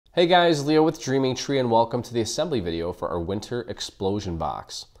Hey guys, Leo with Dreaming Tree and welcome to the assembly video for our winter explosion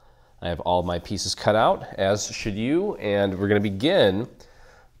box. I have all my pieces cut out, as should you, and we're going to begin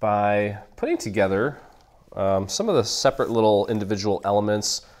by putting together some of the separate little individual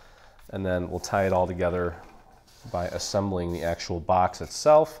elements, and then we'll tie it all together by assembling the actual box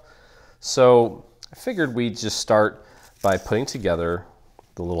itself. So I figured we'd just start by putting together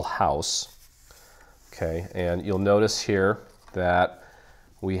the little house. Okay, and you'll notice here that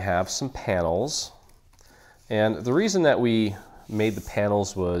we have some panels, and the reason that we made the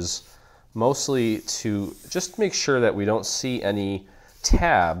panels was mostly to just make sure that we don't see any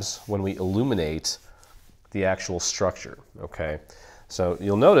tabs when we illuminate the actual structure. Okay, so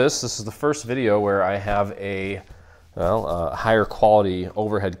you'll notice this is the first video where I have a higher quality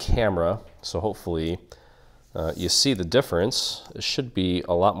overhead camera, so hopefully you see the difference. It should be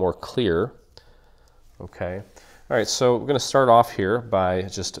a lot more clear. Okay. All right, so we're going to start off here by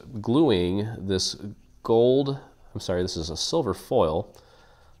just gluing this this is a silver foil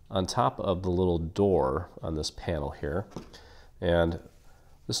on top of the little door on this panel here. And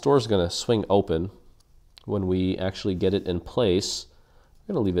this door is going to swing open. When we actually get it in place,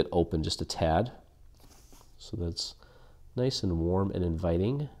 we're going to leave it open just a tad so that it's nice and warm and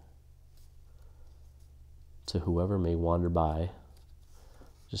inviting to whoever may wander by.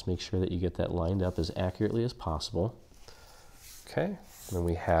 Just make sure that you get that lined up as accurately as possible. Okay, and then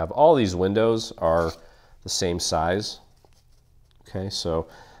we have all these windows are the same size. Okay, so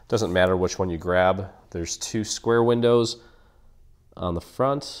it doesn't matter which one you grab. There's 2 square windows on the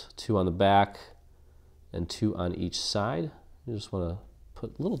front, 2 on the back, and 2 on each side. You just want to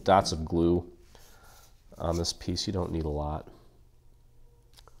put little dots of glue on this piece. You don't need a lot.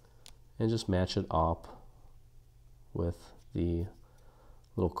 And just match it up with the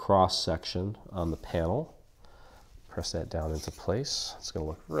little cross section on the panel. Press that down into place. It's going to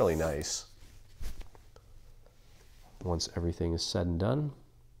look really nice once everything is said and done.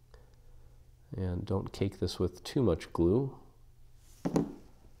 And don't cake this with too much glue.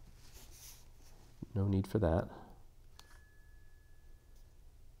 No need for that.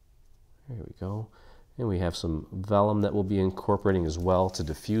 There we go. And we have some vellum that we'll be incorporating as well to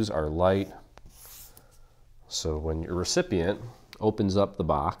diffuse our light. So when your recipient opens up the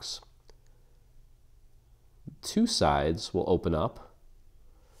box, 2 sides will open up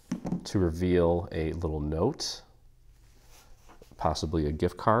to reveal a little note, possibly a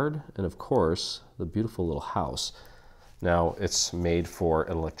gift card, and of course the beautiful little house. Now it's made for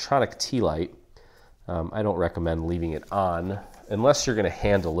an electronic tea light. I don't recommend leaving it on unless you're going to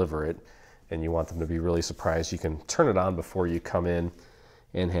hand deliver it and you want them to be really surprised. You can turn it on before you come in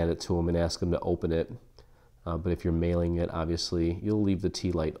and hand it to them and ask them to open it. But if you're mailing it, obviously, you'll leave the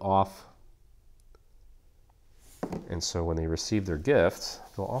tea light off. And so when they receive their gift,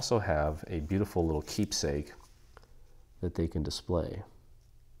 they'll also have a beautiful little keepsake that they can display.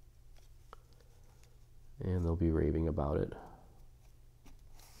 And they'll be raving about it,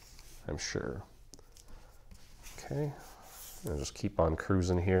 I'm sure. Okay, I'll just keep on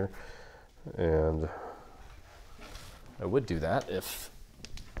cruising here. And I would do that if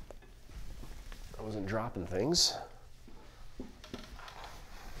I wasn't dropping things.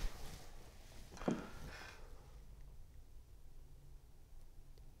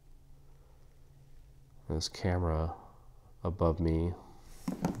 This camera above me,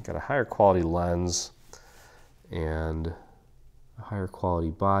 got a higher quality lens and a higher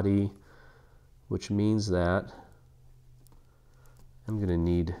quality body, which means that I'm going to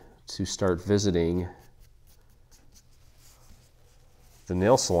need to start visiting the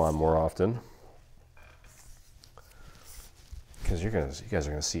nail salon more often, because you guys are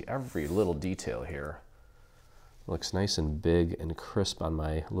going to see every little detail here. It looks nice and big and crisp on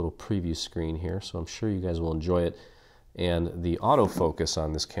my little preview screen here, so I'm sure you guys will enjoy it. And the autofocus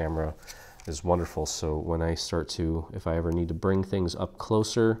on this camera is wonderful, so when I start to, if I ever need to bring things up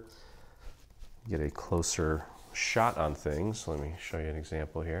closer, get a closer shot on things. Let me show you an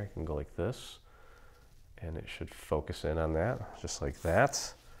example here. I can go like this, and it should focus in on that, just like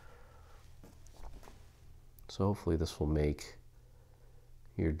that. So hopefully this will make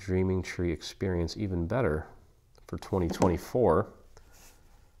your Dreaming Tree experience even better for 2024.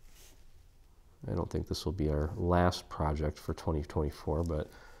 I don't think this will be our last project for 2024,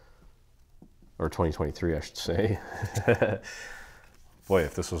 or 2023, I should say. Boy,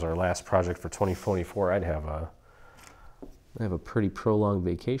 if this was our last project for 2024, I'd have a pretty prolonged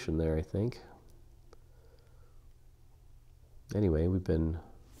vacation there, I think. Anyway, I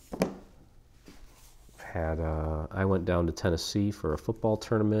went down to Tennessee for a football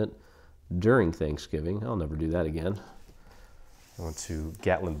tournament during Thanksgiving. I'll never do that again. I went to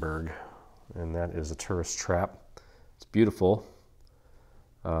Gatlinburg, and that is a tourist trap. It's beautiful.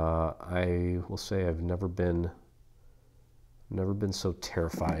 I will say I've never been so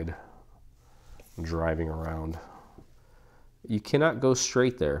terrified driving around. You cannot go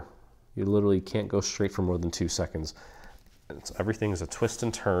straight there. You literally can't go straight for more than 2 seconds. Everything is a twist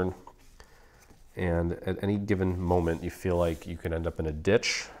and turn, and at any given moment you feel like you could end up in a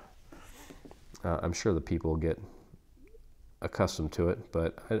ditch. I'm sure the people get accustomed to it,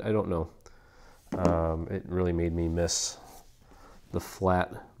 but I don't know. It really made me miss the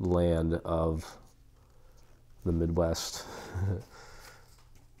flat land of the Midwest.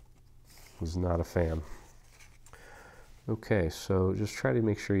 Was not a fan. Okay, so just try to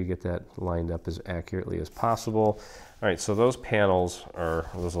make sure you get that lined up as accurately as possible. All right, so those panels are,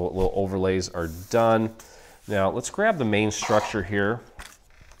 those little overlays are done. Now let's grab the main structure here.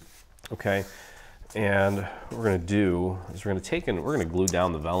 Okay, and what we're gonna do is we're gonna glue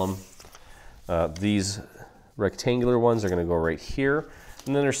down the vellum. These rectangular ones are gonna go right here.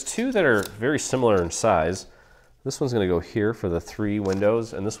 And then there's two that are very similar in size. This one's gonna go here for the 3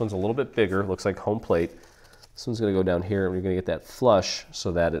 windows, and this one's a little bit bigger, looks like home plate. This one's gonna go down here, and we're gonna get that flush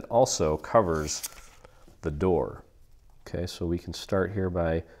so that it also covers the door. Okay, so we can start here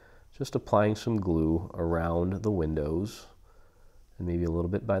by just applying some glue around the windows and maybe a little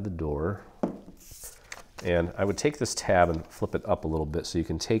bit by the door. And I would take this tab and flip it up a little bit so you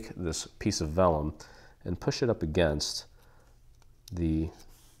can take this piece of vellum and push it up against the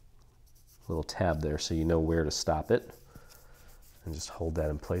little tab there so you know where to stop it. And just hold that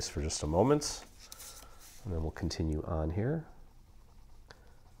in place for just a moment. And then we'll continue on here.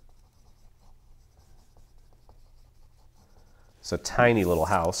 It's a tiny little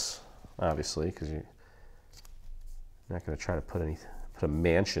house, obviously, because you're not going to try to put a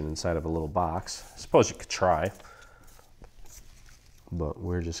mansion inside of a little box. I suppose you could try, but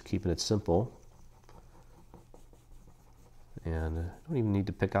we're just keeping it simple. And don't even need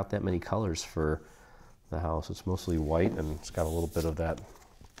to pick out that many colors for the house. It's mostly white, and it's got a little bit of that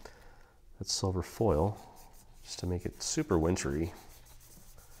silver foil just to make it super wintry.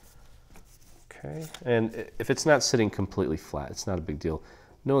 Okay, and if it's not sitting completely flat, it's not a big deal.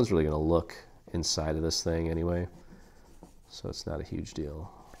 No one's really going to look inside of this thing anyway, so it's not a huge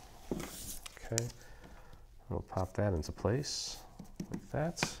deal. Okay, we'll pop that into place like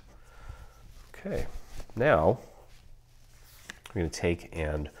that. Okay, now we're going to take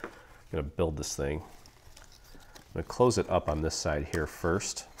and I'm going to build this thing. I'm going to close it up on this side here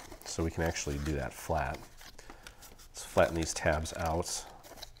first so we can actually do that flat. Let's flatten these tabs out.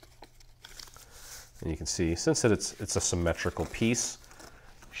 And you can see, since it's a symmetrical piece,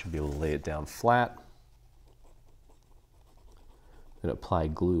 you should be able to lay it down flat. I'm going to apply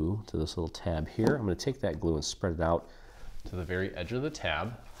glue to this little tab here. I'm going to take that glue and spread it out to the very edge of the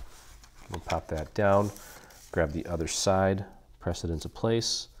tab. We'll pop that down, grab the other side, press it into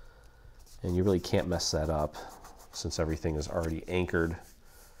place, and you really can't mess that up since everything is already anchored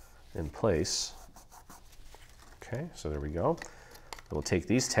in place. Okay, so there we go. We'll take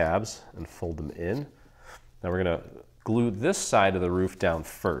these tabs and fold them in. Now we're going to glue this side of the roof down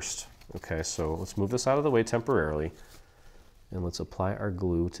first. Okay, so let's move this out of the way temporarily, and let's apply our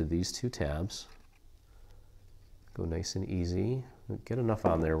glue to these 2 tabs. Go nice and easy. Get enough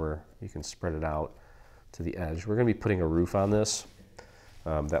on there where you can spread it out to the edge. We're going to be putting a roof on this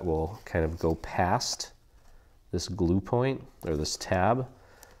that will kind of go past this glue point or this tab.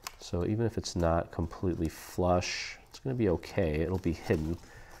 So even if it's not completely flush, it's going to be okay. It'll be hidden,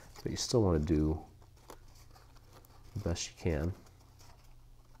 but you still want to do the best you can.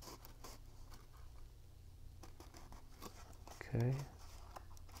 Okay.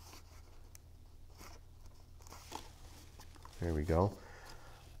 There we go.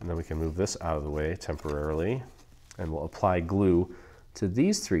 And then we can move this out of the way temporarily, and we'll apply glue to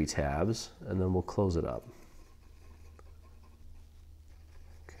these 3 tabs, and then we'll close it up.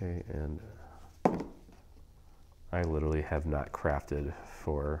 Okay, and I literally have not crafted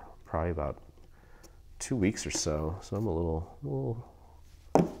for probably about 2 weeks or so, so I'm a little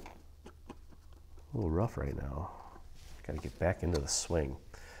rough right now. Got to get back into the swing.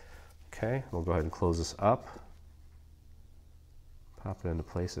 Okay, we'll go ahead and close this up. Pop it into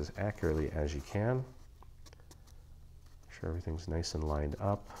place as accurately as you can. Make sure everything's nice and lined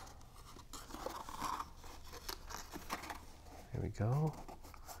up. There we go.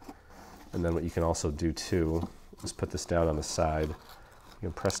 And then what you can also do too is put this down on the side. You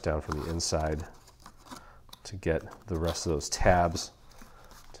can press down from the inside to get the rest of those tabs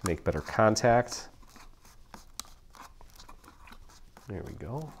to make better contact. There we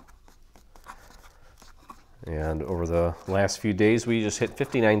go. And over the last few days, we just hit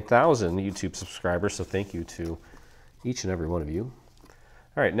 59,000 YouTube subscribers, so thank you to each and every one of you.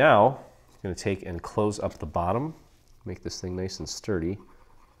 All right, now I'm going to take and close up the bottom, make this thing nice and sturdy.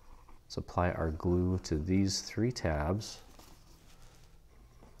 Let's apply our glue to these 3 tabs,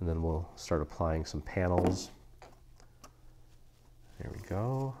 and then we'll start applying some panels. There we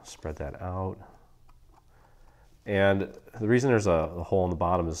go, spread that out. And the reason there's a hole in the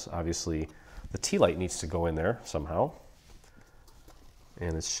bottom is obviously the tea light needs to go in there somehow.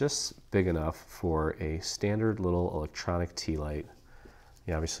 And it's just big enough for a standard little electronic tea light.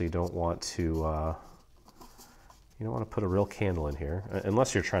 You obviously don't want to put a real candle in here,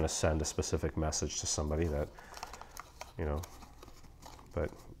 unless you're trying to send a specific message to somebody that, but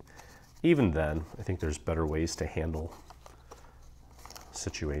even then, I think there's better ways to handle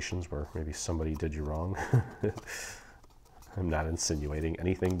situations where maybe somebody did you wrong. I'm not insinuating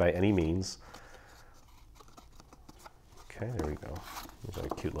anything by any means. Okay, there we go. There's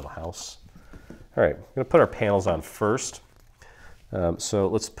a cute little house. All right, I'm going to put our panels on first. So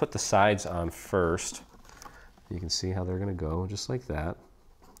let's put the sides on first. You can see how they're going to go, just like that.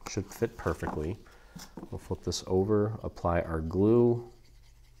 Should fit perfectly. We'll flip this over, apply our glue.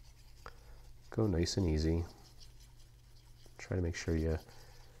 Go nice and easy. Try to make sure you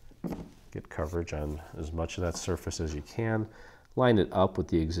get coverage on as much of that surface as you can. Line it up with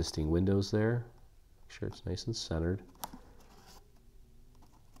the existing windows there. Make sure it's nice and centered.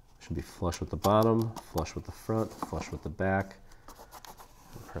 Should be flush with the bottom, flush with the front, flush with the back.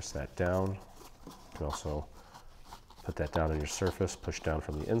 Press that down. You can also put that down on your surface, push down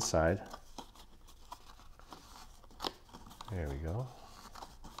from the inside. There we go.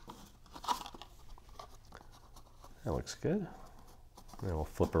 That looks good. Then we'll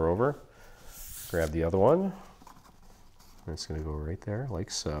flip her over, grab the other one, and it's going to go right there, like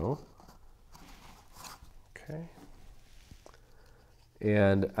so. Okay.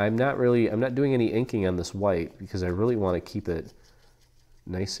 And I'm not doing any inking on this white because I really want to keep it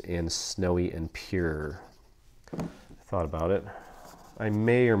nice and snowy and pure. I thought about it. I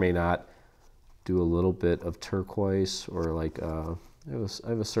may or may not do a little bit of turquoise, or like I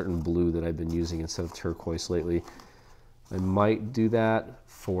have a certain blue that I've been using instead of turquoise lately. I might do that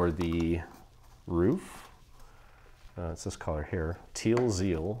for the roof. It's this color here, Teal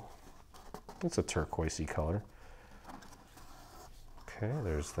Zeal. It's a turquoisey color. Okay,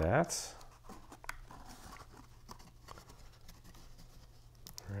 there's that.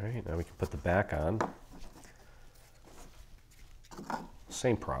 All right, now we can put the back on.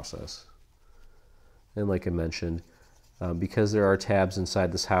 Same process. And like I mentioned, because there are tabs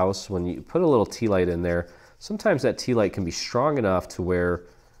inside this house, when you put a little tea light in there, sometimes that tea light can be strong enough to where,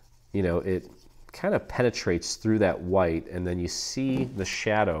 it kind of penetrates through that white, and then you see the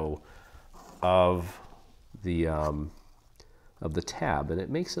shadow of the tab, and it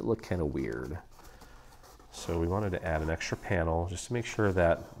makes it look kind of weird. So we wanted to add an extra panel just to make sure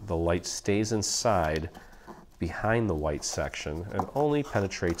that the light stays inside behind the white section and only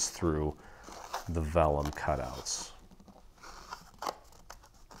penetrates through the vellum cutouts.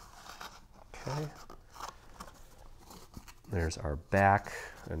 Okay. There's our back,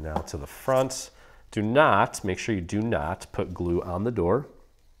 and now to the front. Make sure you do not put glue on the door,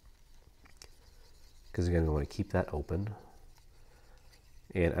 because again, we want to keep that open.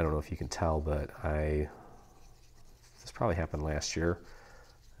 And I don't know if you can tell, but this probably happened last year.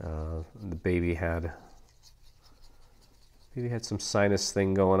 The baby had some sinus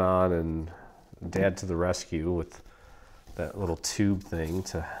thing going on, and Dad to the rescue with that little tube thing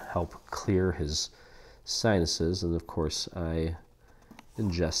to help clear his sinuses, and of course I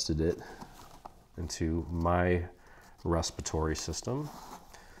ingested it into my respiratory system.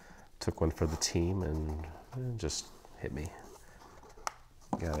 Took one for the team, and it just hit me.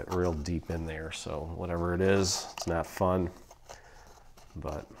 Got it real deep in there, so whatever it is, it's not fun,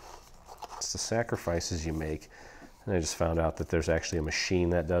 but it's the sacrifices you make. And I just found out that there's actually a machine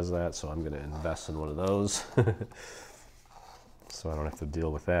that does that, so I'm going to invest in one of those so I don't have to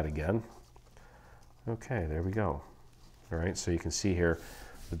deal with that again. Okay, there we go. All right, so you can see here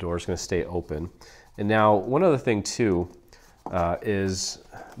the door is going to stay open. And now one other thing too is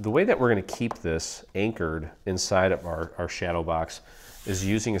the way that we're going to keep this anchored inside of our shadow box is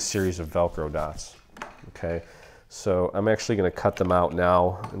using a series of Velcro dots. Okay, so I'm actually going to cut them out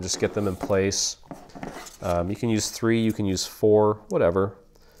now and just get them in place. You can use 3, you can use 4, whatever.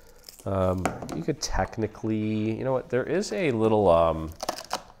 You could technically, you know what, there is a little,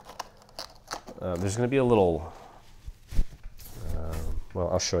 there's going to be a little, well,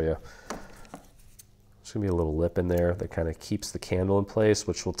 I'll show you. There's going to be a little lip in there that kind of keeps the candle in place,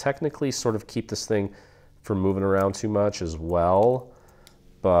 which will technically sort of keep this thing for moving around too much as well,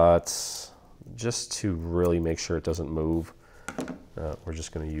 but just to really make sure it doesn't move, we're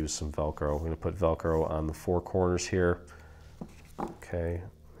just going to use some Velcro. We're going to put Velcro on the 4 corners here. Okay,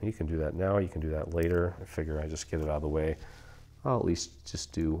 you can do that now, you can do that later. I figure I just get it out of the way. I'll at least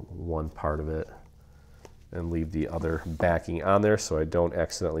just do one part of it and leave the other backing on there so I don't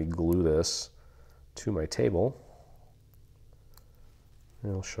accidentally glue this to my table.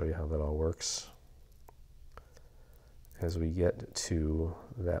 And I'll show you how that all works as we get to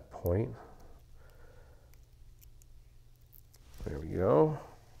that point. There we go.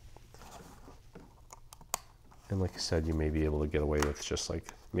 And like I said, you may be able to get away with just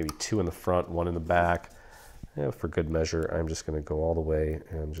like maybe 2 in the front, 1 in the back. Yeah, for good measure, I'm just going to go all the way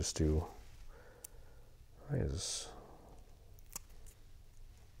and just do it's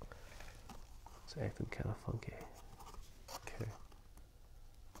acting kind of funky. Okay.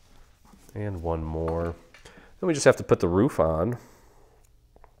 And 1 more. Then we just have to put the roof on.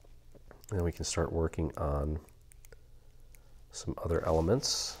 And we can start working on some other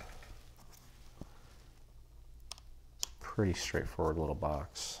elements. Pretty straightforward little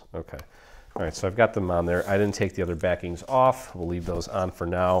box. Okay. All right, so I've got them on there. I didn't take the other backings off. We'll leave those on for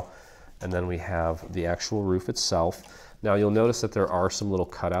now. And then we have the actual roof itself. Now you'll notice that there are some little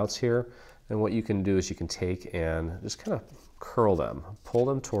cutouts here. And what you can do is you can take and just kind of curl them, pull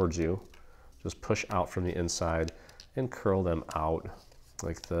them towards you, just push out from the inside and curl them out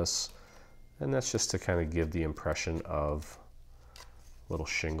like this. And that's just to kind of give the impression of little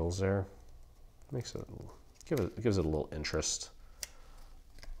shingles there. Makes it, gives it a little interest,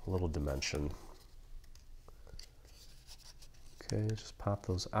 a little dimension. Okay, just pop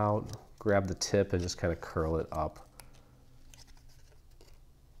those out, grab the tip and just kind of curl it up.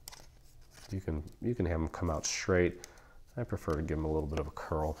 You can have them come out straight. I prefer to give them a little bit of a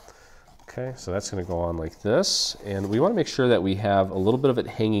curl. Okay, so that's going to go on like this, and we want to make sure that we have a little bit of it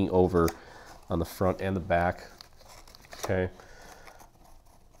hanging over on the front and the back. Okay.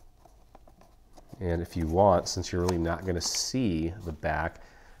 And if you want, since you're really not going to see the back,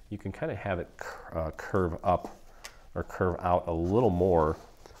 you can kind of have it curve up or curve out a little more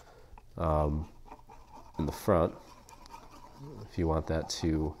in the front if you want that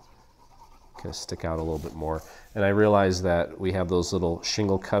to kind of stick out a little bit more. And I realize that we have those little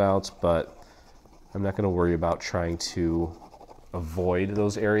shingle cutouts, but I'm not going to worry about trying to avoid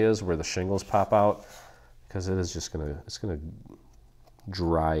those areas where the shingles pop out, because it is just it's gonna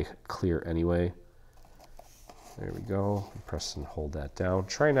dry clear anyway. There we go. Press and hold that down.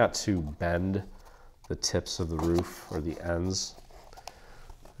 Try not to bend the tips of the roof or the ends.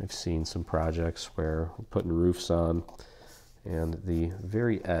 I've seen some projects where we're putting roofs on and the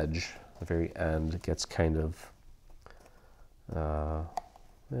very edge, the very end gets kind of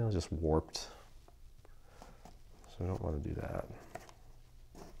just warped. So I don't want to do that.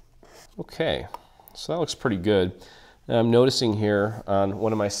 Okay, so that looks pretty good. Now I'm noticing here on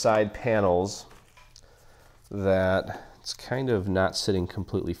one of my side panels that it's kind of not sitting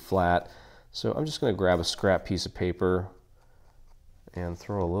completely flat. So I'm just going to grab a scrap piece of paper and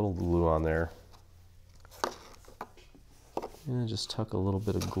throw a little glue on there. And just tuck a little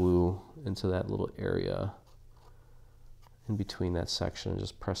bit of glue into that little area in between that section and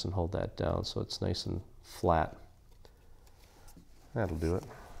just press and hold that down so it's nice and flat. That'll do it.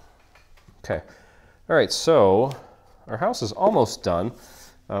 Okay. All right, so our house is almost done.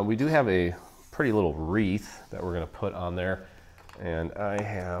 We do have a pretty little wreath that we're going to put on there. And I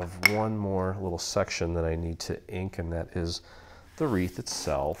have one more little section that I need to ink, and that is the wreath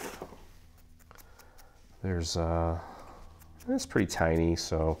itself. There's it's pretty tiny,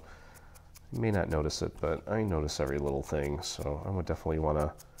 so you may not notice it, but I notice every little thing, so I would definitely want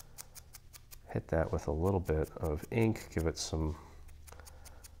to hit that with a little bit of ink, give it some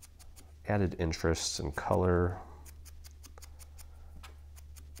added interest and color.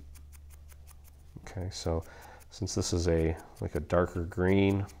 Okay, so since this is like a darker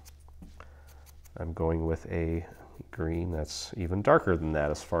green, I'm going with a green that's even darker than that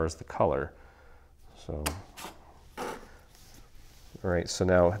as far as the color. So, all right, so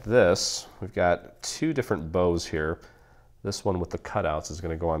now this, we've got 2 different bows here. This one with the cutouts is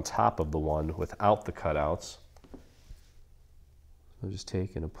going to go on top of the one without the cutouts. So just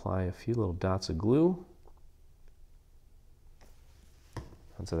take and apply a few little dots of glue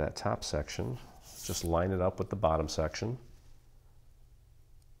onto that top section. Just line it up with the bottom section,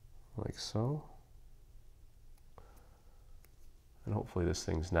 like so. And hopefully this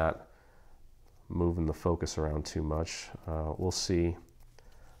thing's not moving the focus around too much. We'll see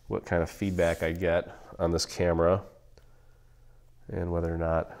what kind of feedback I get on this camera and whether or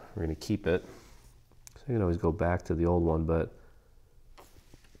not we're going to keep it. So you can always go back to the old one, but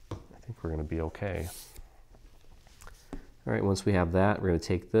I think we're going to be okay. All right, once we have that, we're going to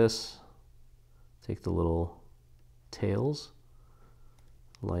take this, take the little tails,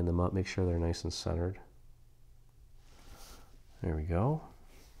 line them up, make sure they're nice and centered. There we go.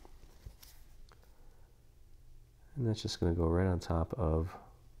 And that's just going to go right on top of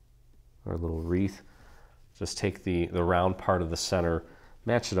our little wreath. Just take the round part of the center,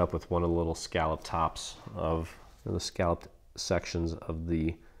 match it up with one of the little scallop tops of the scalloped sections of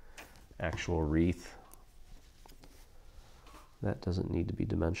the actual wreath. That doesn't need to be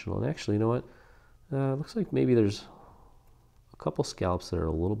dimensional. And actually, you know what? Looks like maybe there's a couple scallops that are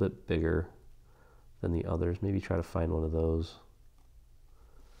a little bit bigger than the others. Maybe try to find one of those.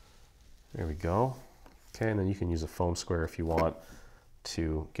 There we go. Okay, and then you can use a foam square if you want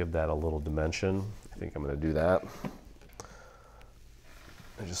to give that a little dimension. I think I'm going to do that.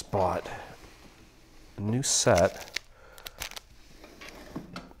 I just bought a new set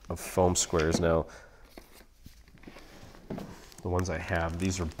of foam squares. Now, the ones I have,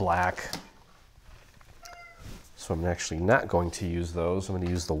 these are black, so I'm actually not going to use those. I'm going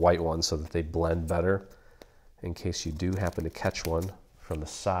to use the white ones so that they blend better in case you do happen to catch one from the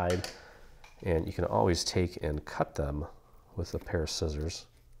side. And you can always take and cut them with a pair of scissors.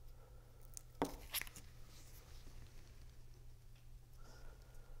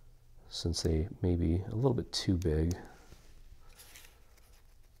 Since they may be a little bit too big.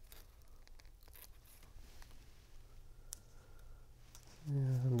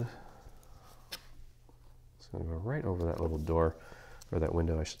 And it's going to go right over that little door, or that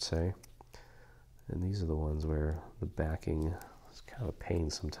window I should say. And these are the ones where the backing is kind of a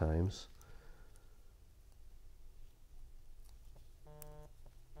pain sometimes.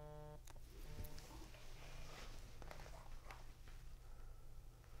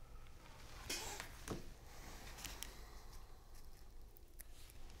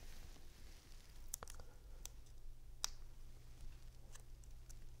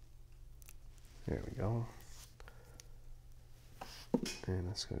 There we go. And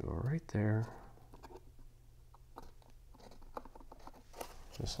that's going to go right there.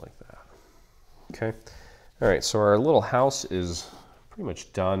 Just like that. Okay. All right, so our little house is pretty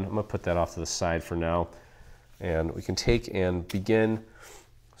much done. I'm going to put that off to the side for now. And we can take and begin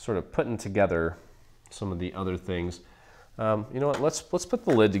sort of putting together some of the other things. You know what, let's put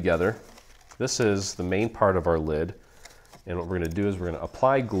the lid together. This is the main part of our lid. And what we're going to do is we're going to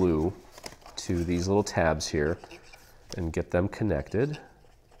apply glue to these little tabs here and get them connected.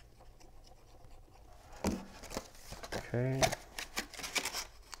 Okay,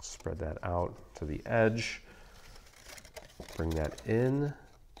 spread that out to the edge, bring that in,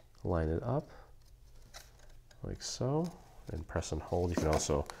 line it up like so, and press and hold. You can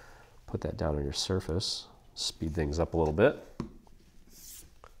also put that down on your surface, speed things up a little bit,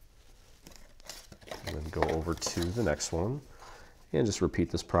 and then go over to the next one. And just repeat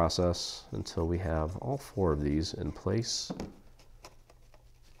this process until we have all 4 of these in place.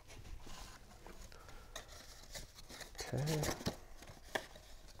 Okay.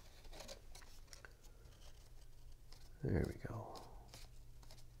 There we go.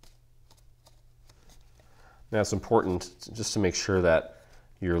 Now it's important just to make sure that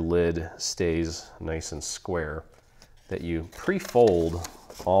your lid stays nice and square, that you pre-fold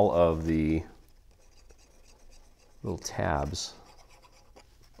all of the little tabs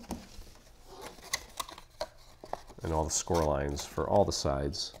and all the score lines for all the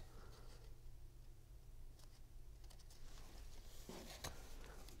sides.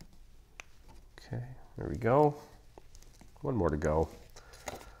 Okay, there we go. One more to go.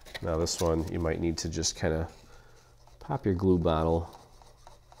 Now this one, you might need to just kind of pop your glue bottle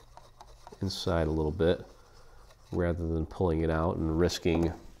inside a little bit rather than pulling it out and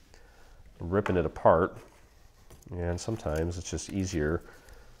risking ripping it apart. And sometimes it's just easier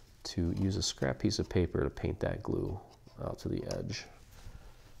to use a scrap piece of paper to paint that glue out to the edge.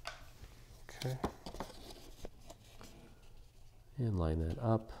 Okay. And line that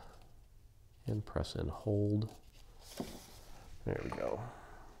up and press and hold. There we go.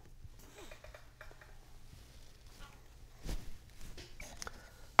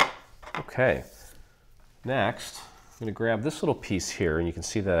 Okay, next I'm going to grab this little piece here, and you can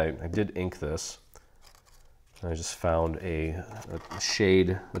see that I did ink this. I just found a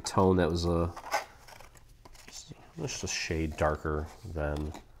shade, a tone that was just a shade darker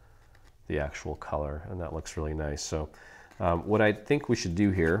than the actual color, and that looks really nice. So what I think we should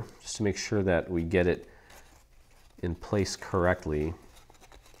do here, just to make sure that we get it in place correctly,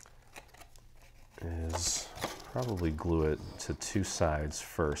 is probably glue it to 2 sides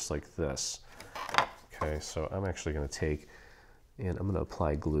first, like this. Okay, so I'm actually going to take and I'm going to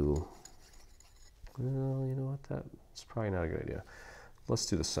apply glue. Well, you know what, that's probably not a good idea. Let's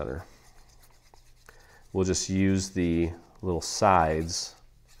do the center. We'll just use the little sides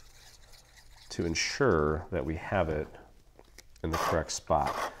to ensure that we have it in the correct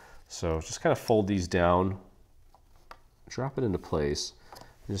spot. So just kind of fold these down, drop it into place,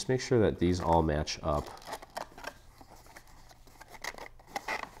 and just make sure that these all match up,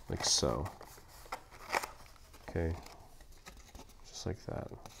 like so. Okay, just like that.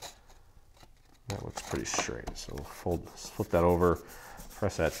 That looks pretty straight. So we'll flip that over,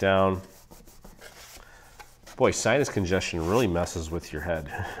 press that down. Boy, sinus congestion really messes with your head.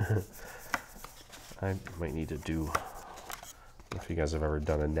 I might need to do, I don't know if you guys have ever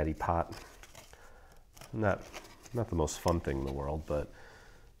done a neti pot. Not the most fun thing in the world, but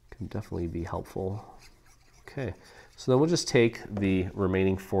can definitely be helpful. Okay, so then we'll just take the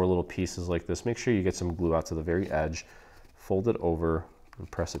remaining 4 little pieces like this. Make sure you get some glue out to the very edge, fold it over and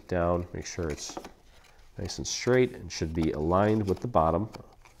press it down. Make sure it's nice and straight and should be aligned with the bottom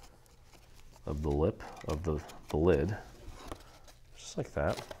of the lip of the lid, just like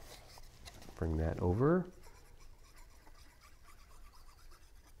that. Bring that over.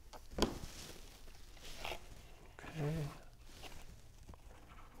 Okay.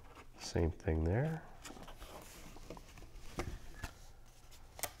 Same thing there.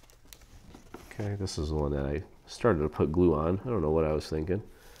 Okay, this is the one that I started to put glue on. I don't know what I was thinking.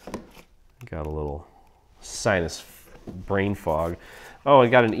 Got a little sinus brain fog. Oh, I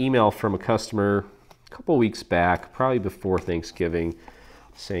got an email from a customer a couple weeks back, probably before Thanksgiving,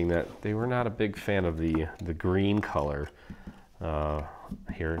 saying that they were not a big fan of the green color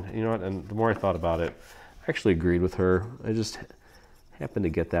here. You know what, and the more I thought about it, I actually agreed with her. I just happened to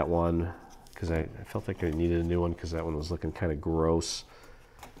get that one because I felt like I needed a new one because that one was looking kind of gross.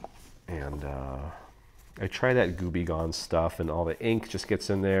 And I tried that Gooby Gone stuff and all the ink just gets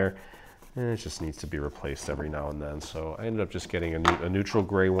in there and it just needs to be replaced every now and then. So I ended up just getting a neutral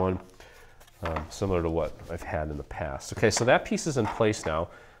gray one, similar to what I've had in the past. Okay, so that piece is in place now,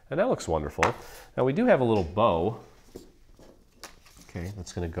 and that looks wonderful. Now we do have a little bow, okay,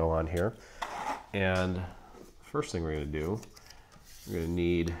 that's going to go on here. And the first thing we're going to do, we're going to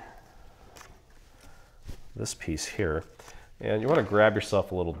need this piece here. And you want to grab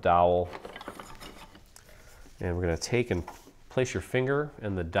yourself a little dowel, and we're going to take and place your finger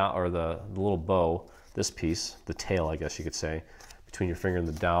and the dowel, or the little bow, this piece, the tail I guess you could say, between your finger and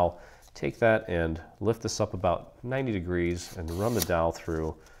the dowel. Take that and lift this up about 90 degrees and run the dowel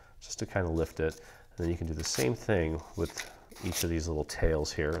through just to kind of lift it. And then you can do the same thing with each of these little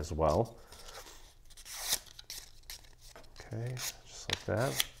tails here as well. Okay, just like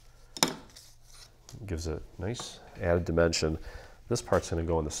that. It gives it nice added dimension. This part's going to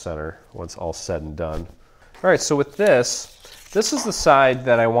go in the center once all said and done. All right, so with this is the side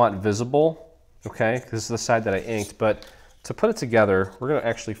that I want visible, okay? This is the side that I inked, but to put it together, we're going to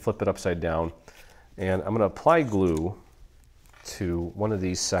actually flip it upside down, and I'm going to apply glue to one of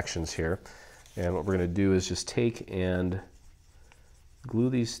these sections here. And what we're going to do is just take and glue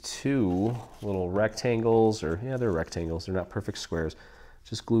these 2 little rectangles, or yeah, they're rectangles, they're not perfect squares.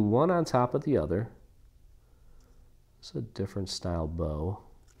 Just glue one on top of the other. It's a different style bow.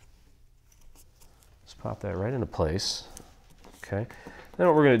 Just pop that right into place. Okay. Then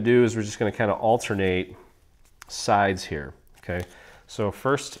what we're going to do is we're just going to kind of alternate sides here. Okay. So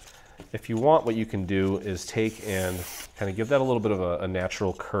first, if you want, what you can do is take and kind of give that a little bit of a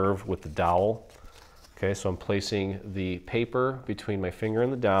natural curve with the dowel. Okay, so I'm placing the paper between my finger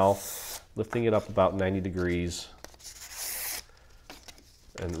and the dowel, lifting it up about 90 degrees,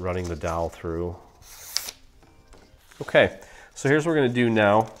 and running the dowel through. Okay, so here's what we're going to do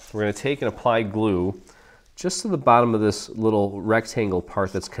now. We're going to take and apply glue just to the bottom of this little rectangle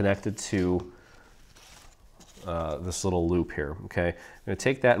part that's connected to this little loop here. Okay, I'm going to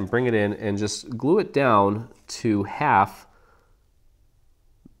take that and bring it in and just glue it down to half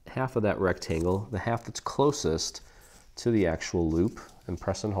of that rectangle, the half that's closest to the actual loop, and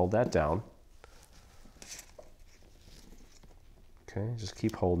press and hold that down. Okay, just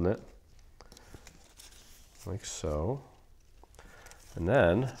keep holding it like so. And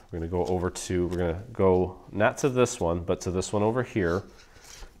then we're going to go over to, we're going to go not to this one, but to this one over here.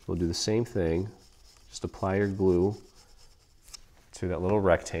 We'll do the same thing. Just apply your glue to that little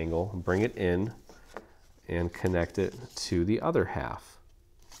rectangle, bring it in, and connect it to the other half.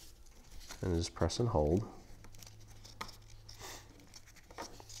 And just press and hold.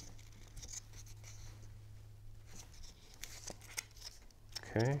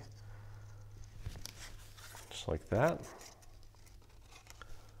 Okay, just like that.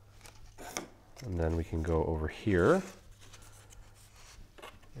 And then we can go over here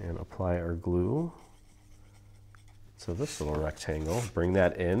and apply our glue to this little rectangle. Bring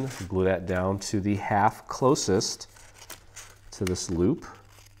that in, glue that down to the half closest to this loop,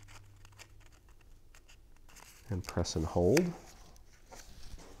 and press and hold.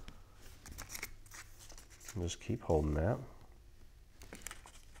 And just keep holding that.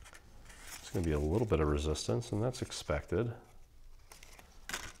 It's going to be a little bit of resistance, and that's expected.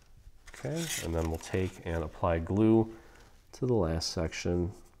 Okay, and then we'll take and apply glue to the last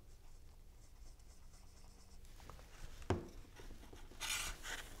section.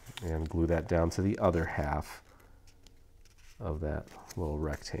 And glue that down to the other half of that little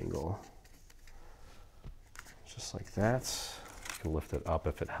rectangle. Just like that. You can lift it up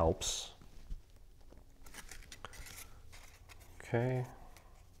if it helps. Okay.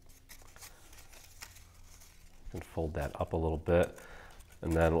 You can fold that up a little bit.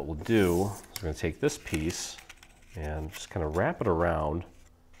 And then what we'll do is we're going to take this piece and just kind of wrap it around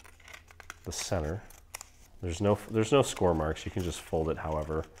the center. There's no score marks. You can just fold it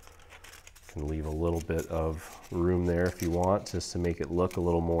however. You can leave a little bit of room there if you want, just to make it look a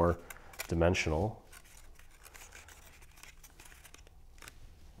little more dimensional.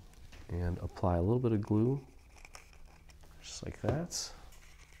 And apply a little bit of glue, just like that.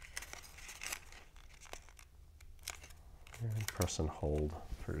 And press and hold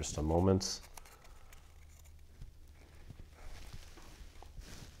for just a moment.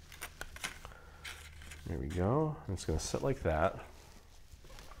 There we go. It's going to sit like that.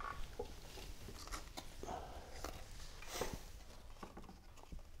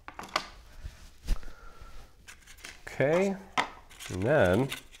 Okay, and then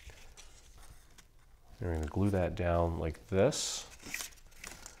we're going to glue that down like this.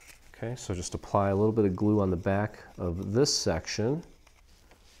 Okay, so just apply a little bit of glue on the back of this section.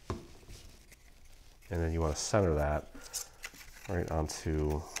 And then you want to center that right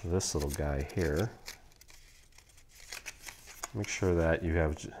onto this little guy here. Make sure that you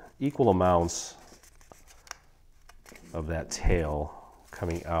have equal amounts of that tail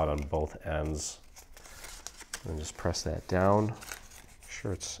coming out on both ends. And just press that down. Make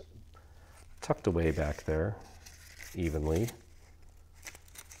sure it's tucked away back there evenly.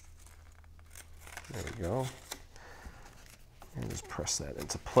 There we go. And just press that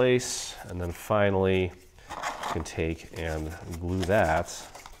into place. And then finally, you can take and glue that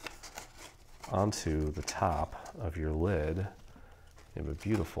onto the top of your lid. You have a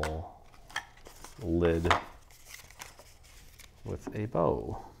beautiful lid with a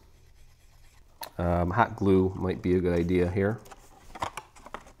bow. Hot glue might be a good idea here,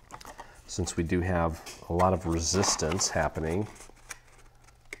 since we do have a lot of resistance happening.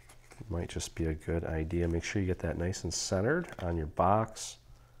 It might just be a good idea. Make sure you get that nice and centered on your box.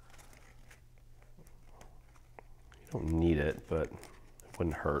 You don't need it, but it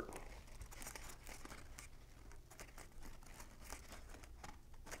wouldn't hurt.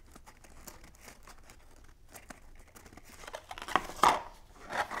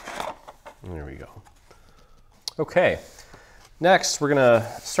 There we go. Okay, next we're going to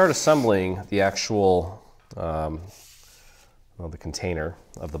start assembling the actual the container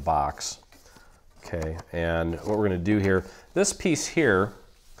of the box. Okay, and what we're going to do here, this piece here,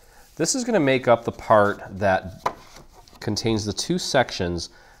 this is going to make up the part that contains the two sections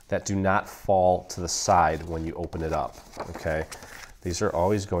that do not fall to the side when you open it up. Okay, these are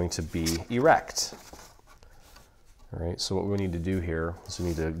always going to be erect. All right, so what we need to do here is we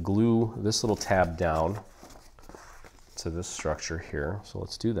need to glue this little tab down to this structure here. So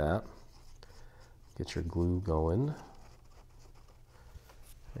let's do that. Get your glue going.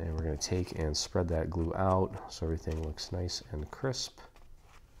 And we're going to take and spread that glue out so everything looks nice and crisp.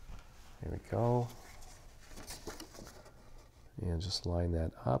 There we go. And just line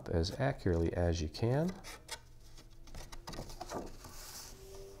that up as accurately as you can.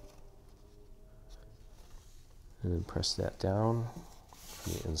 And then press that down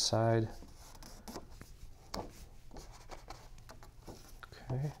from the inside.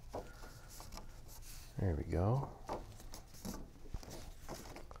 Okay. There we go.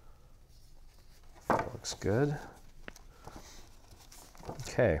 That looks good.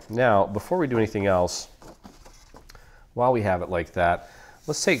 Okay, now before we do anything else, while we have it like that,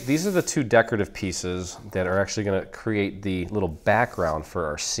 let's take, these are the two decorative pieces that are actually going to create the little background for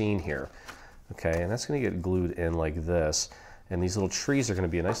our scene here. Okay, and that's going to get glued in like this. And these little trees are going to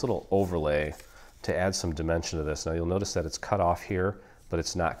be a nice little overlay to add some dimension to this. Now you'll notice that it's cut off here, but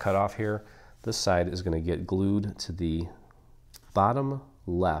it's not cut off here. This side is going to get glued to the bottom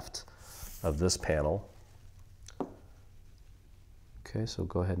left of this panel. Okay, so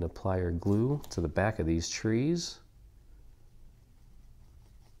go ahead and apply your glue to the back of these trees.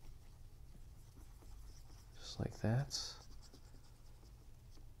 Just like that.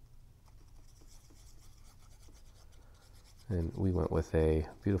 And we went with a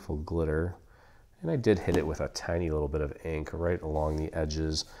beautiful glitter. And I did hit it with a tiny little bit of ink right along the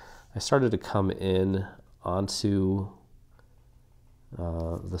edges. I started to come in onto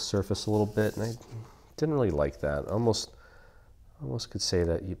the surface a little bit, and I didn't really like that. Almost could say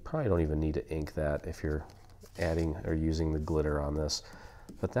that you probably don't even need to ink that if you're adding or using the glitter on this,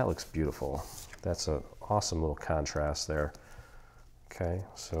 but that looks beautiful. That's an awesome little contrast there. Okay,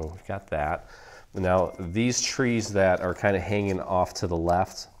 so we've got that. Now these trees that are kind of hanging off to the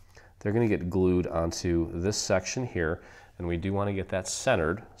left, they're going to get glued onto this section here, and we do want to get that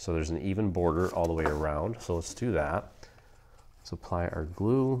centered so there's an even border all the way around. So let's do that. Let's apply our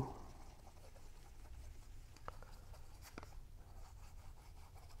glue.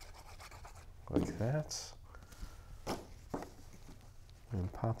 Like that.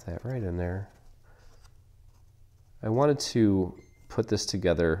 And pop that right in there. I wanted to put this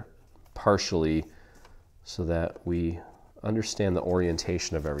together partially so that we understand the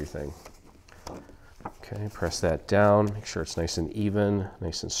orientation of everything. Okay, press that down, make sure it's nice and even,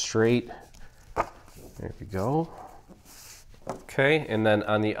 nice and straight. There we go. Okay, and then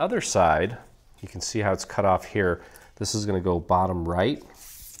on the other side, you can see how it's cut off here. This is going to go bottom right.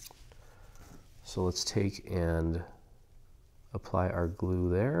 So let's take and apply our glue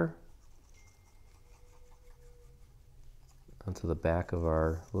there onto the back of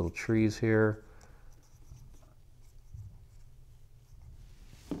our little trees here.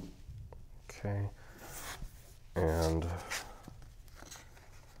 Okay, and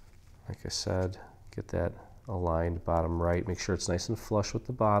like I said, get that aligned bottom right. Make sure it's nice and flush with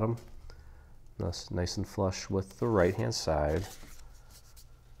the bottom, nice and flush with the right hand side,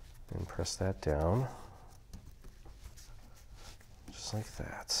 and press that down just like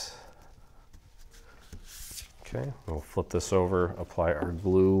that. Okay, we'll flip this over, apply our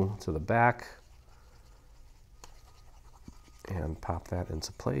glue to the back, and pop that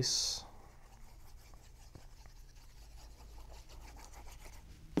into place.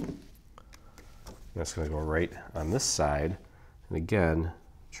 That's going to go right on this side. And again,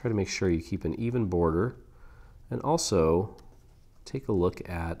 try to make sure you keep an even border, and also take a look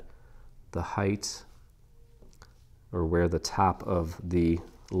at the height or where the top of the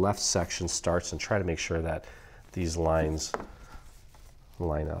left section starts, and try to make sure that these lines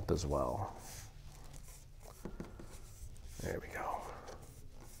line up as well. There we go.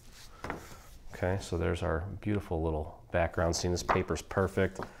 Okay, so there's our beautiful little background scene. This paper's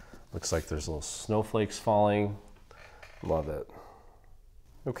perfect. Looks like there's little snowflakes falling. Love it.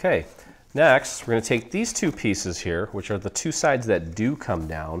 Okay, next we're going to take these two pieces here, which are the two sides that do come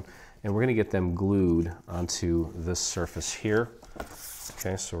down, and we're going to get them glued onto this surface here.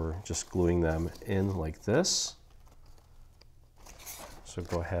 Okay, so we're just gluing them in like this. So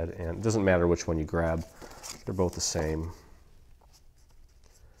go ahead, and it doesn't matter which one you grab, they're both the same.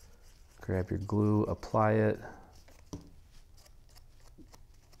 Grab your glue, apply it.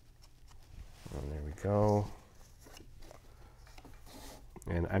 And there we go.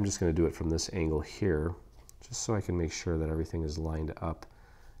 And I'm just going to do it from this angle here, just so I can make sure that everything is lined up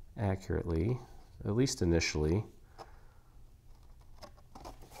accurately, at least initially.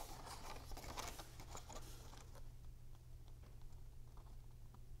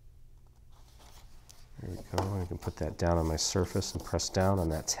 There we go. I can put that down on my surface and press down on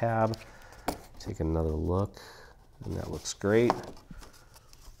that tab. Take another look, and that looks great.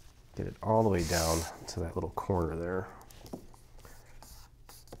 Get it all the way down to that little corner there.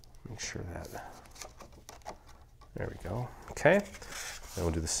 Make sure that, there we go. Okay, and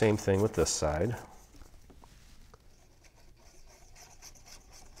we'll do the same thing with this side.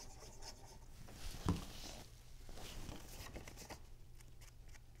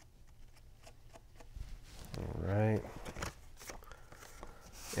 All right.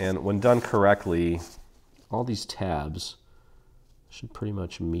 And when done correctly, all these tabs should pretty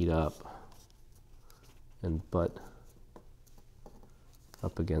much meet up and butt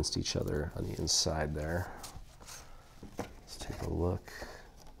up against each other on the inside there. Let's take a look,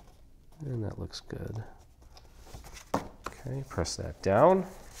 and that looks good. Okay, press that down.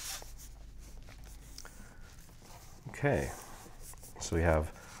 Okay, so we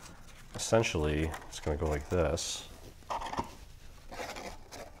have essentially, it's going to go like this.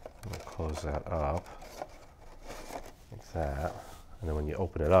 We'll close that up like that, and then when you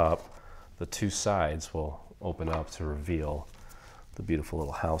open it up, the two sides will open up to reveal the beautiful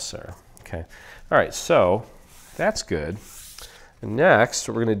little house there. Okay, all right, so that's good. And next,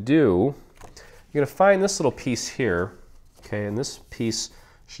 what we're going to do, you're going to find this little piece here, okay, and this piece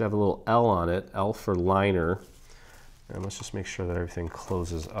should have a little L on it, L for liner. And let's just make sure that everything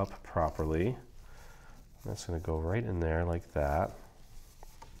closes up properly. That's going to go right in there like that.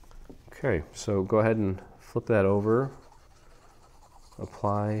 Okay, so go ahead and flip that over,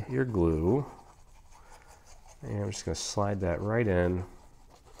 apply your glue, and I'm just going to slide that right in. I'm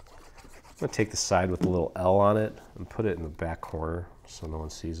going to take the side with the little L on it and put it in the back corner so no one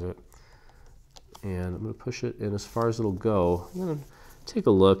sees it. And I'm going to push it in as far as it'll go. I'm going to take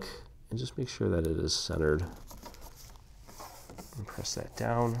a look and just make sure that it is centered. And press that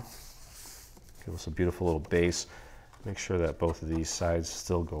down. Give us a beautiful little base. Make sure that both of these sides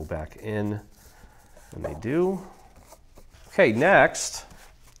still go back in, and they do. Okay, next.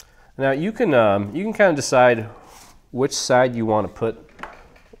 Now you can kind of decide which side you want to put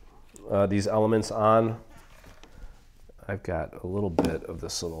these elements on. I've got a little bit of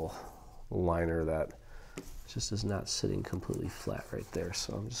this little liner that just is not sitting completely flat right there,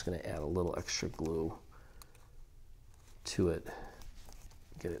 so I'm just going to add a little extra glue to it,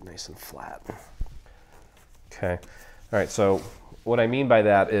 get it nice and flat. Okay, all right, so what I mean by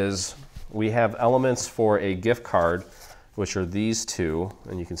that is we have elements for a gift card, which are these two,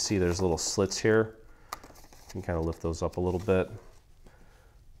 and you can see there's little slits here. You can kind of lift those up a little bit.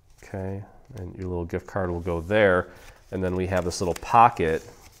 Okay, and your little gift card will go there, and then we have this little pocket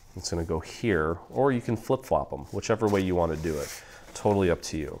that's going to go here, or you can flip-flop them, whichever way you want to do it. Totally up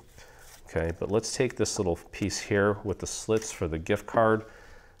to you. Okay, but let's take this little piece here with the slits for the gift card,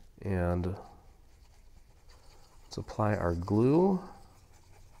 and let's apply our glue.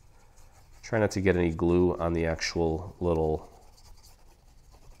 Try not to get any glue on the actual little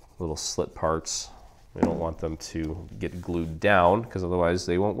slit parts. We don't want them to get glued down because otherwise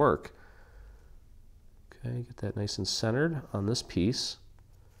they won't work. Okay, get that nice and centered on this piece.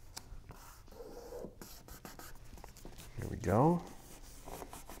 Here we go.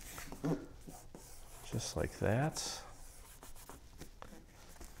 Just like that.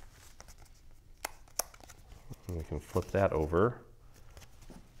 And we can flip that over.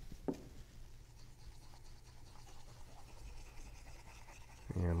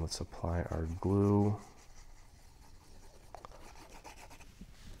 And let's apply our glue.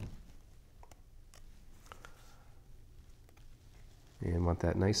 And want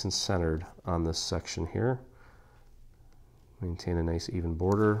that nice and centered on this section here. Maintain a nice even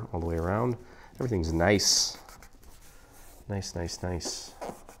border all the way around. Everything's nice. Nice, nice, nice.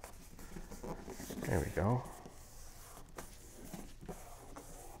 There we go.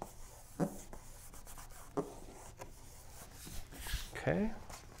 Okay.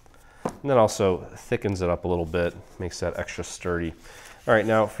 And that also thickens it up a little bit, makes that extra sturdy. All right,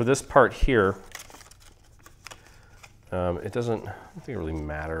 now for this part here, it doesn't, I don't think it really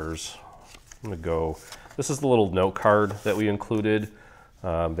matters. I'm gonna go, this is the little note card that we included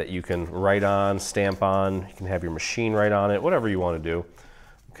that you can write on, stamp on, you can have your machine write on it, whatever you wanna do.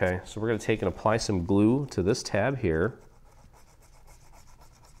 Okay, so we're gonna take and apply some glue to this tab here.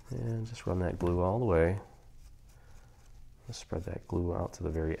 And just run that glue all the way. Let's spread that glue out to the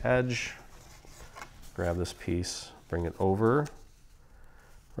very edge. Grab this piece, bring it over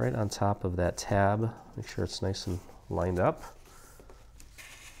right on top of that tab. Make sure it's nice and lined up.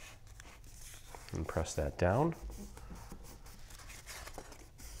 And press that down.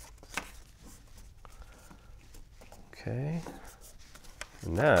 Okay.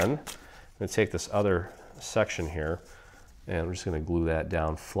 And then I'm going to take this other section here and I'm just going to glue that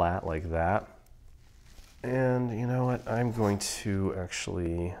down flat like that. And you know what? I'm going to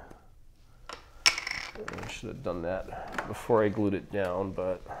actually, I should have done that before I glued it down,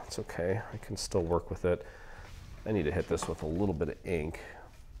 but it's okay. I can still work with it. I need to hit this with a little bit of ink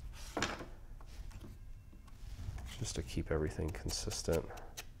just to keep everything consistent.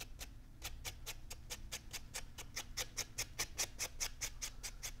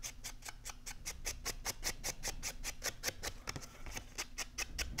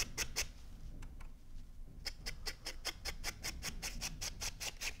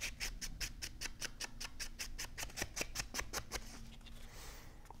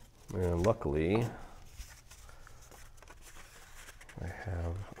 And luckily, I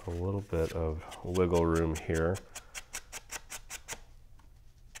have a little bit of wiggle room here.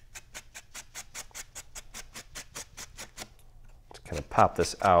 To kind of pop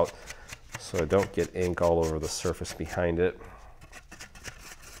this out so I don't get ink all over the surface behind it.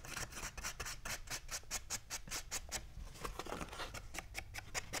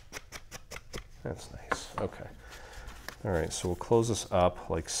 That's nice. Okay. All right, so we'll close this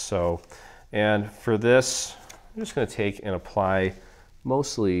up like so. And for this, I'm just going to take and apply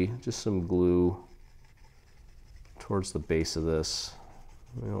mostly just some glue towards the base of this.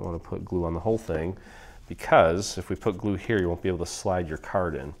 We don't want to put glue on the whole thing because if we put glue here, you won't be able to slide your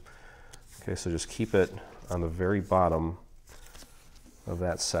card in. Okay, so just keep it on the very bottom of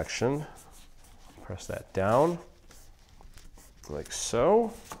that section. Press that down like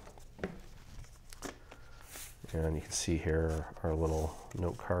so. And you can see here our little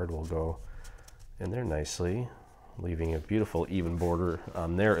note card will go in there nicely, leaving a beautiful even border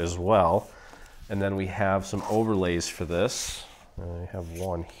on there as well. And then we have some overlays for this. I have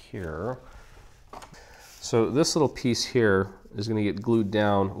one here. So this little piece here is going to get glued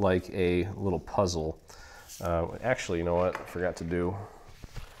down like a little puzzle. Actually, you know what? I forgot to do.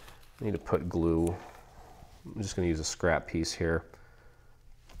 I need to put glue. I'm just going to use a scrap piece here.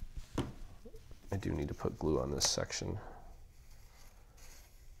 I do need to put glue on this section.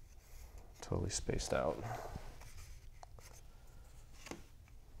 Totally spaced out.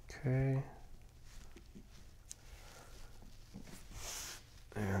 Okay.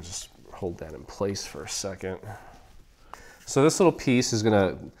 And just hold that in place for a second. So this little piece is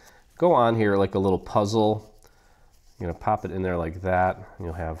gonna go on here like a little puzzle. You're gonna pop it in there like that, and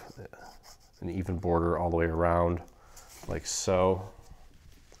you'll have an even border all the way around, like so.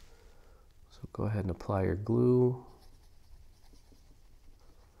 So go ahead and apply your glue.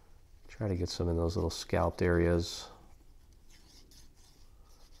 Try to get some in those little scalped areas.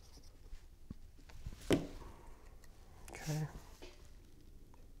 Okay.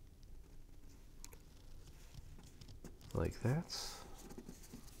 Like that.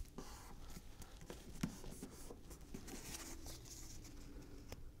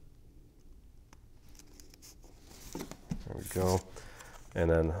 There we go. And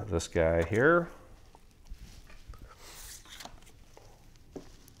then this guy here.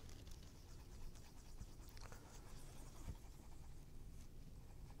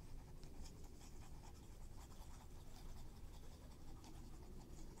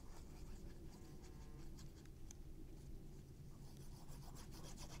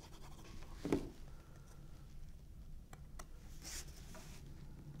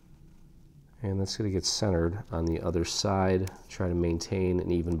 And that's going to get centered on the other side. Try to maintain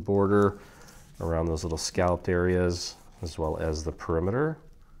an even border around those little scalloped areas as well as the perimeter.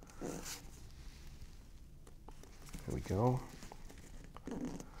 There we go.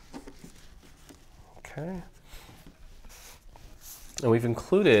 Okay. And we've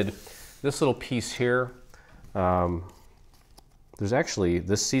included this little piece here. There's actually,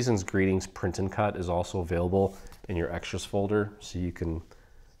 this season's greetings print and cut is also available in your extras folder, so you can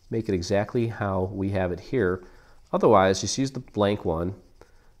make it exactly how we have it here. Otherwise, just use the blank one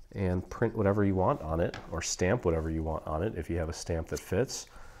and print whatever you want on it, or stamp whatever you want on it if you have a stamp that fits,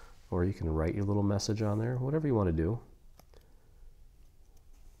 or you can write your little message on there, whatever you want to do.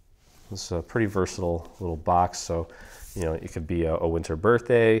 It's a pretty versatile little box, so you know, it could be a winter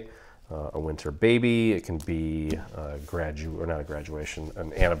birthday, a winter baby, it can be a not a graduation,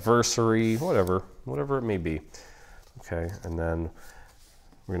 an anniversary, whatever it may be. Okay, and then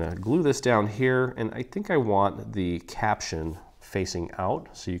we're going to glue this down here, and I think I want the caption facing out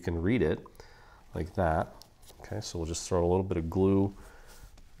so you can read it like that. Okay, so we'll just throw a little bit of glue,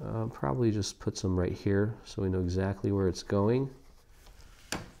 probably just put some right here so we know exactly where it's going.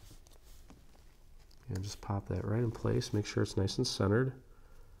 And just pop that right in place, make sure it's nice and centered.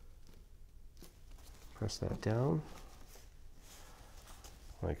 Press that down,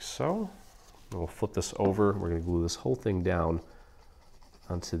 like so. And we'll flip this over, we're going to glue this whole thing down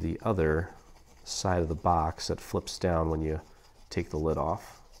onto the other side of the box that flips down when you take the lid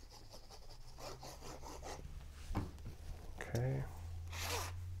off. Okay.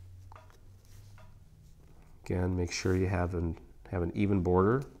 Again, make sure you have an even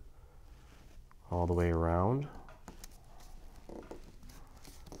border all the way around.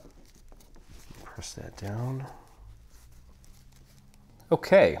 Press that down.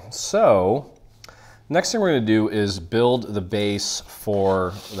 Okay, so next thing we're going to do is build the base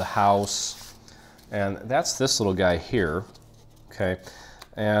for the house, and that's this little guy here. Okay,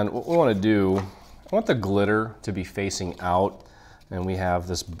 and what we want to do, I want the glitter to be facing out, and we have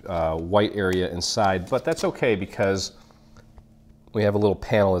this white area inside, but that's okay because we have a little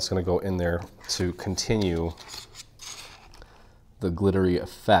panel that's going to go in there to continue the glittery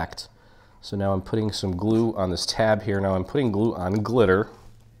effect. So now I'm putting some glue on this tab here. Now I'm putting glue on glitter,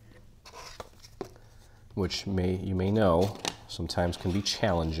 which you may know sometimes can be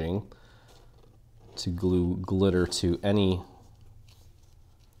challenging to glue glitter to any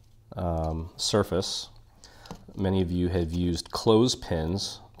surface. Many of you have used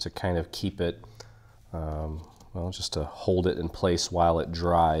clothespins to kind of keep it well, just to hold it in place while it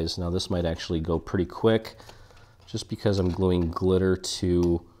dries. Now this might actually go pretty quick just because I'm gluing glitter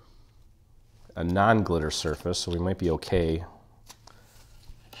to a non-glitter surface, so we might be okay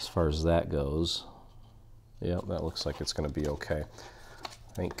as far as that goes. Yep, that looks like it's going to be okay.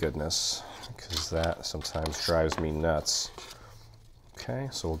 Thank goodness, because that sometimes drives me nuts. Okay,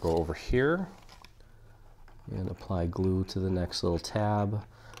 so we'll go over here and apply glue to the next little tab.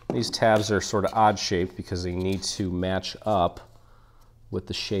 These tabs are sort of odd shaped because they need to match up with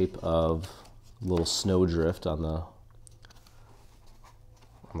the shape of a little snowdrift on the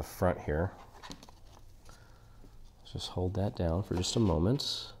front here. Just hold that down for just a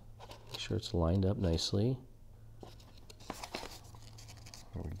moment. Make sure it's lined up nicely.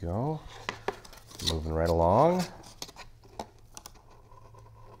 There we go. Moving right along.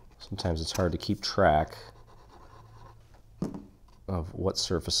 Sometimes it's hard to keep track of what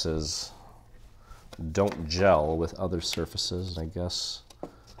surfaces don't gel with other surfaces, and I guess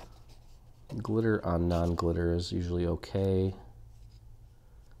glitter on non-glitter is usually okay.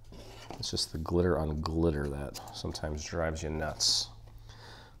 It's just the glitter on glitter that sometimes drives you nuts.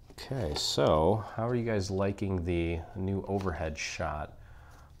 Okay, so how are you guys liking the new overhead shot?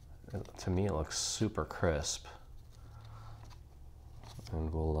 To me it looks super crisp.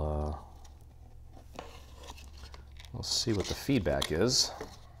 And we'll see what the feedback is.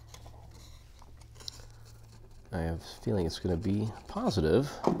 I have a feeling it's going to be positive.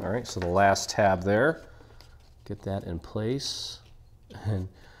 All right, so the last tab there, get that in place. And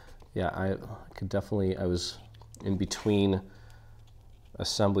yeah, I could definitely, I was in between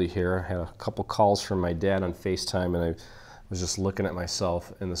assembly here. I had a couple calls from my dad on FaceTime, and I was just looking at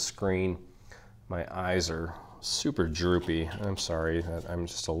myself in the screen. My eyes are super droopy. I'm sorry, I'm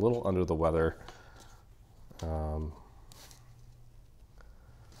just a little under the weather.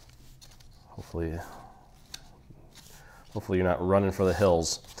 Hopefully you're not running for the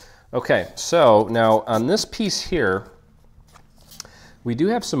hills. Okay, so now on this piece here, we do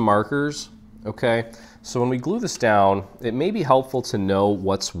have some markers, okay? So when we glue this down, it may be helpful to know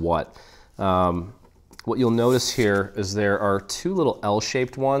what's what. What you'll notice here is there are two little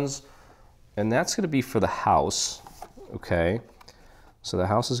L-shaped ones, and that's going to be for the house, okay? So the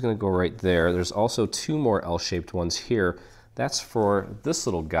house is going to go right there. There's also two more L-shaped ones here. That's for this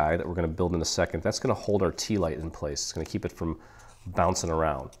little guy that we're going to build in a second. That's going to hold our tea light in place. It's going to keep it from bouncing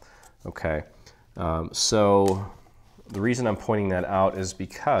around, okay? So the reason I'm pointing that out is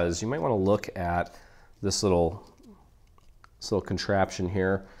because you might want to look at this little contraption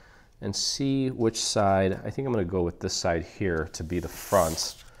here and see which side. I think I'm going to go with this side here to be the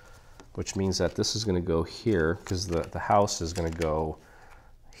front, which means that this is going to go here because the house is going to go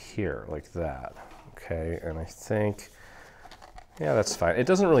here like that, okay? And I think, yeah, that's fine. It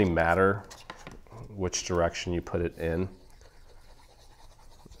doesn't really matter which direction you put it in.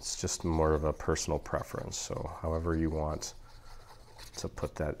 It's just more of a personal preference, so however you want to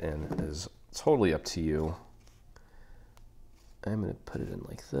put that in is totally up to you. I'm going to put it in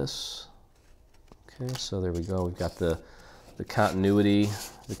like this. Okay, so there we go. We've got the continuity,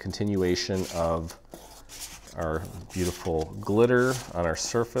 the continuation of our beautiful glitter on our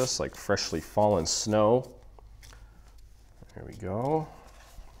surface, like freshly fallen snow. There we go.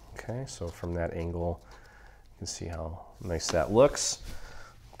 Okay, so from that angle, you can see how nice that looks.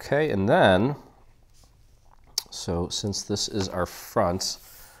 Okay, and then, so since this is our front,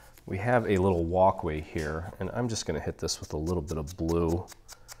 we have a little walkway here, and I'm just going to hit this with a little bit of blue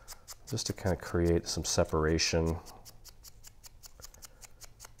just to kind of create some separation.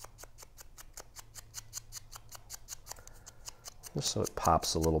 Just so it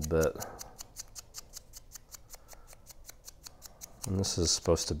pops a little bit. And this is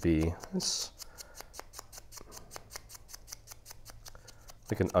supposed to be, it's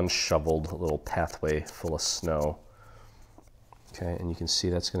like an unshoveled little pathway full of snow. Okay, and you can see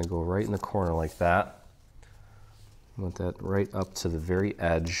that's going to go right in the corner like that. I want that right up to the very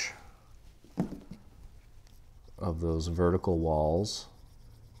edge of those vertical walls.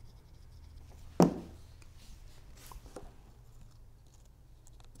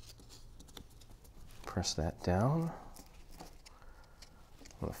 Press that down.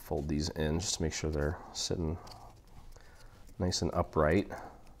 I'm going to fold these in just to make sure they're sitting nice and upright.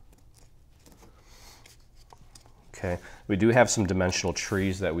 Okay, we do have some dimensional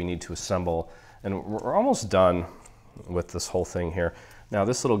trees that we need to assemble, and we're almost done with this whole thing here. Now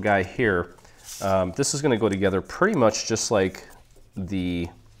this little guy here, this is going to go together pretty much just like the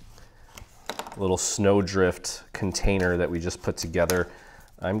little snowdrift container that we just put together.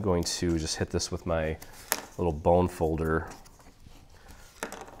 I'm going to just hit this with my little bone folder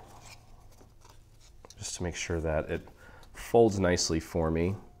just to make sure that it folds nicely for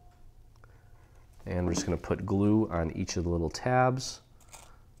me. And we're just going to put glue on each of the little tabs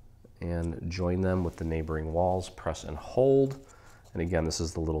and join them with the neighboring walls, press and hold. And again, this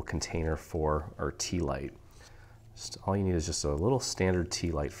is the little container for our tea light. All you need is just a little standard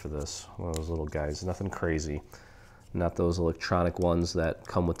tea light for this, one of those little guys, nothing crazy. Not those electronic ones that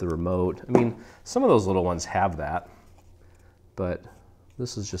come with the remote. I mean, some of those little ones have that, but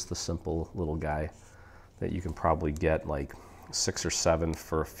this is just the simple little guy that you can probably get like 6 or 7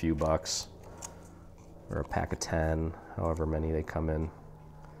 for a few bucks, or a pack of 10, however many they come in.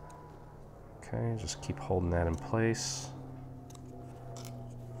 Okay, just keep holding that in place.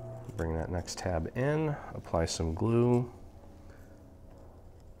 Bring that next tab in, apply some glue.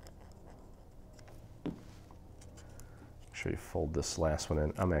 Make sure you fold this last one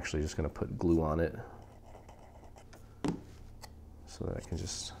in. I'm actually just going to put glue on it so that I can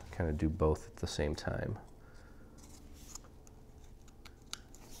just kind of do both at the same time.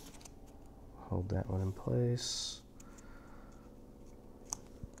 Hold that one in place.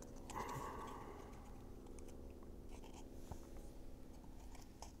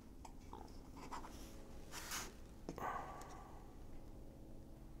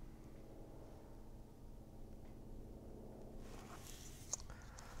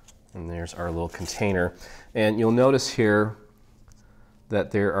 And there's our little container. And you'll notice here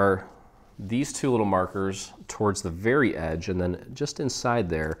that there are these 2 little markers towards the very edge, and then just inside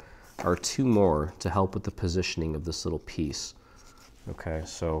there are 2 more to help with the positioning of this little piece. Okay,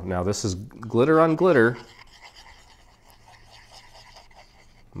 so now this is glitter on glitter,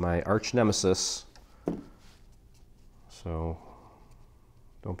 my arch nemesis. So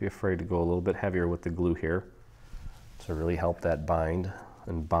don't be afraid to go a little bit heavier with the glue here to really help that bind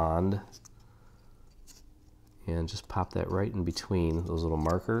and bond. And just pop that right in between those little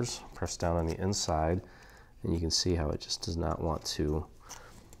markers, press down on the inside, and you can see how it just does not want to,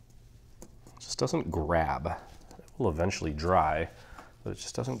 just doesn't grab. It will eventually dry, but it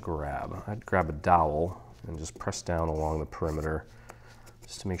just doesn't grab. I'd grab a dowel and just press down along the perimeter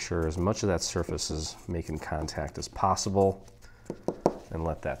just to make sure as much of that surface is making contact as possible, and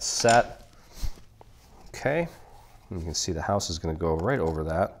let that set. Okay. And you can see the house is going to go right over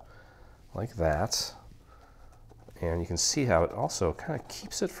that, like that. And you can see how it also kind of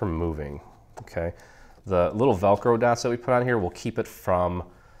keeps it from moving, okay? The little Velcro dots that we put on here will keep it from,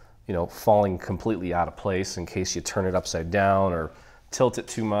 you know, falling completely out of place in case you turn it upside down or tilt it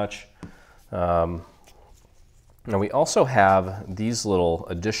too much. Now we also have these little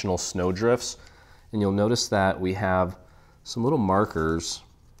additional snow drifts, and you'll notice that we have some little markers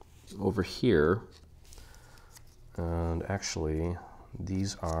over here. And actually,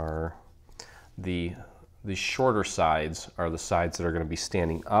 these are the shorter sides are the sides that are going to be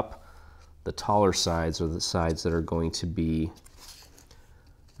standing up. The taller sides are the sides that are going to be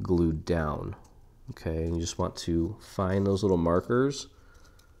glued down. Okay, and you just want to find those little markers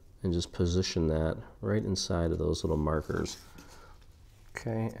and just position that right inside of those little markers.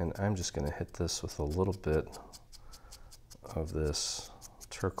 Okay, and I'm just going to hit this with a little bit of this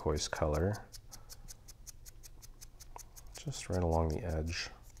turquoise color, just right along the edge.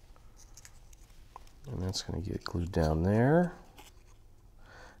 And that's going to get glued down there.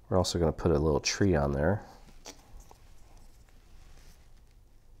 We're also going to put a little tree on there.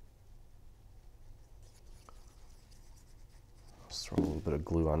 Just throw a little bit of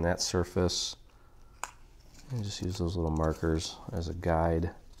glue on that surface. And just use those little markers as a guide.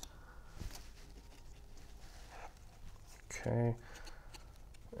 Okay.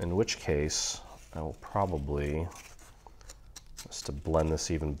 In which case, I will probably, just to blend this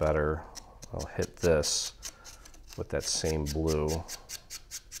even better, I'll hit this with that same blue.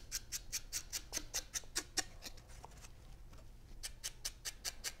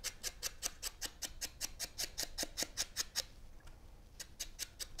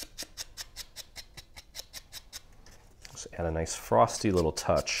 Just add a nice frosty little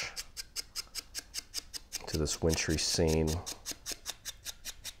touch to this wintry scene.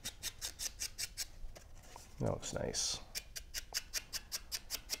 That looks nice.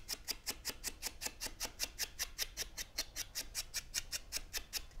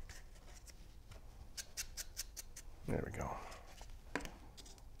 There we go.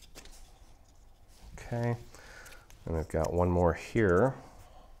 Okay, and I've got one more here.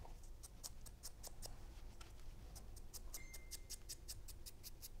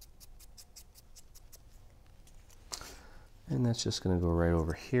 And that's just going to go right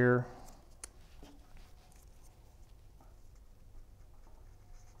over here.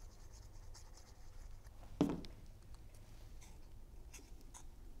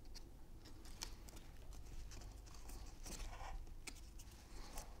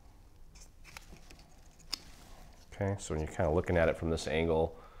 Okay, so when you're kind of looking at it from this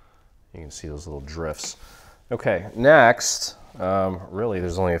angle, you can see those little drifts. Okay, next, really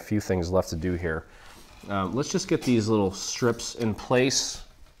there's only a few things left to do here. Let's just get these little strips in place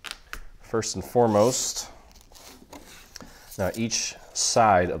first and foremost. Now each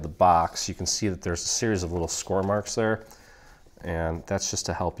side of the box, you can see that there's a series of little score marks there, and that's just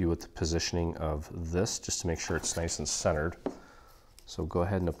to help you with the positioning of this, just to make sure it's nice and centered. So go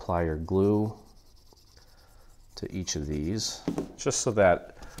ahead and apply your glue to each of these, just so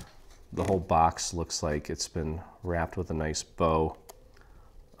that the whole box looks like it's been wrapped with a nice bow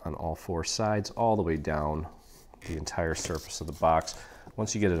on all four sides, all the way down the entire surface of the box.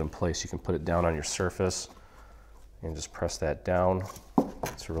 Once you get it in place, you can put it down on your surface and just press that down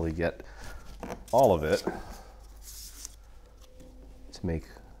to really get all of it to make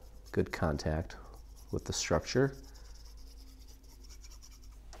good contact with the structure.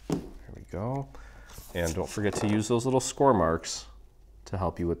 There we go. And don't forget to use those little score marks to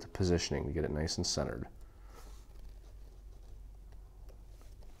help you with the positioning to get it nice and centered.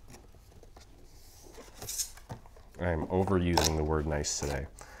 I'm overusing the word nice today.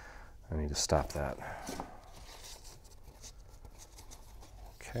 I need to stop that.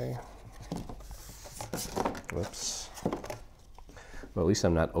 Okay. Whoops. Well, at least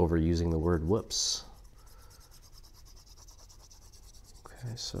I'm not overusing the word whoops.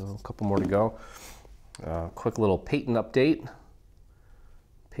 Okay, so a couple more to go. Quick little Peyton update.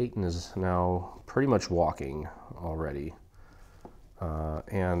 Peyton is now pretty much walking already.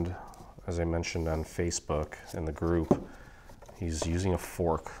 And as I mentioned on Facebook in the group, he's using a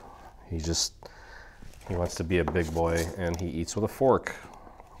fork. He wants to be a big boy, and he eats with a fork.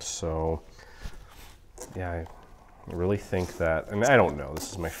 So yeah, I really think that, I mean, I don't know,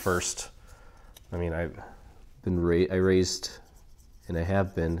 this is my first, I mean, I raised, and I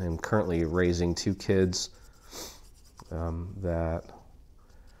have been, I'm currently raising two kids that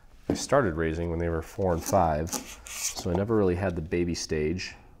I started raising when they were 4 and 5, so I never really had the baby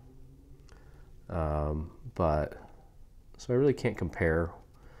stage. So I really can't compare,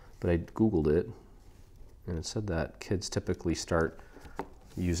 but I Googled it, and it said that kids typically start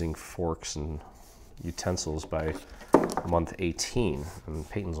using forks and utensils by month 18, and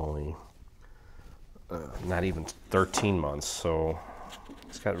Peyton's only not even 13 months, so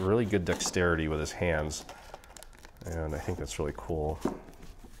he's got really good dexterity with his hands, and I think that's really cool.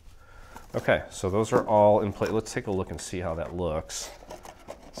 Okay, so those are all in place. Let's take a look and see how that looks.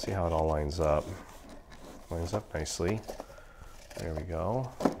 See how it all lines up. Lines up nicely. There we go.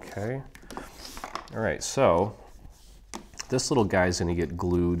 Okay. All right, so this little guy's going to get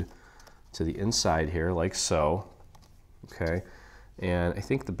glued to the inside here, like so. Okay, and I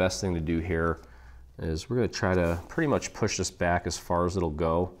think the best thing to do here is we're going to try to pretty much push this back as far as it'll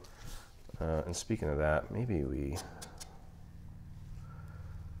go. And speaking of that, maybe we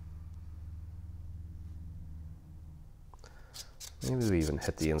even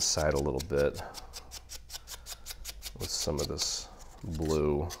hit the inside a little bit with some of this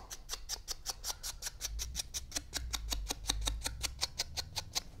blue.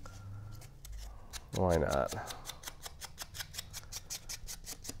 Why not?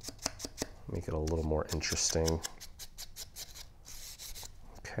 Make it a little more interesting.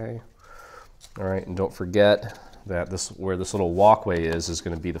 Okay. All right, and don't forget that where this little walkway is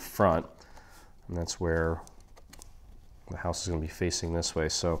going to be the front, and that's where the house is going to be facing this way.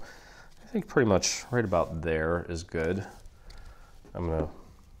 So I think pretty much right about there is good. I'm going to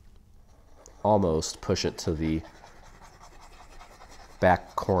almost push it to the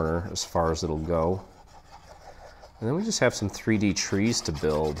back corner as far as it'll go. And then we just have some 3D trees to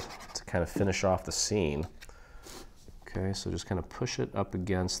build to kind of finish off the scene. Okay, so just kind of push it up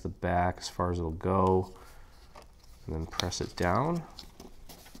against the back as far as it'll go, and then press it down.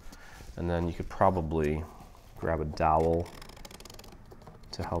 And then you could probably grab a dowel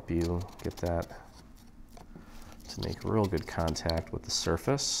to help you get that to make real good contact with the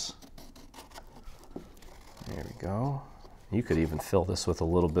surface. There we go. You could even fill this with a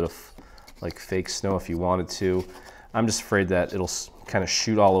little bit of like fake snow if you wanted to. I'm just afraid that it'll kind of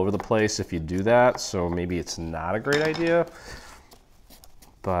shoot all over the place if you do that, so maybe it's not a great idea.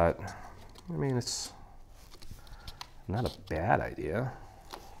 But I mean, it's not a bad idea.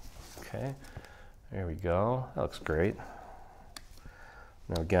 Okay, there we go. That looks great.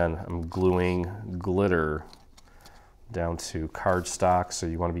 Now again, I'm gluing glitter down to cardstock, so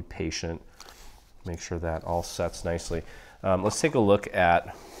you want to be patient. Make sure that all sets nicely. Let's take a look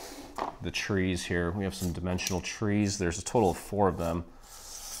at the trees here. We have some dimensional trees. There's a total of 4 of them,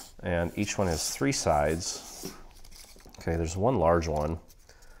 and each one has 3 sides. Okay, there's one large one.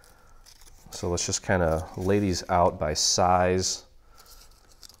 So let's just kind of lay these out by size.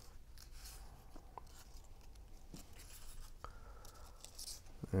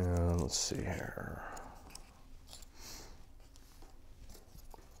 And let's see here.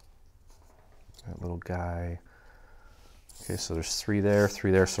 That little guy. Okay, so there's 3 there,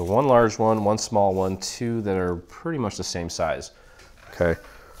 3 there. So 1 large one, 1 small one, 2 that are pretty much the same size. Okay.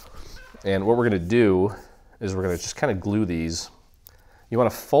 And what we're going to do is we're going to just kind of glue these. You want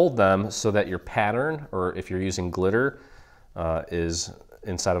to fold them so that your pattern, or if you're using glitter, is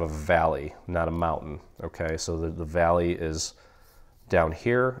inside of a valley, not a mountain. Okay, so the valley is down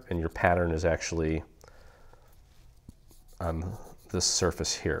here and your pattern is actually on this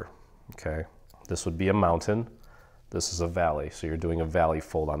surface here. Okay, this would be a mountain, this is a valley, so you're doing a valley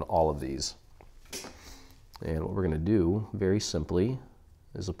fold on all of these. And what we're going to do very simply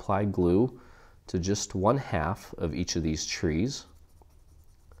is apply glue to just 1/2 of each of these trees.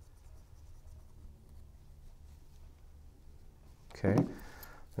 Okay, then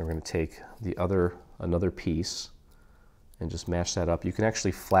we're going to take the another piece and just match that up. You can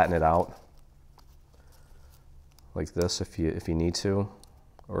actually flatten it out like this if you need to,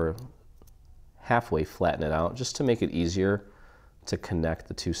 or halfway flatten it out just to make it easier to connect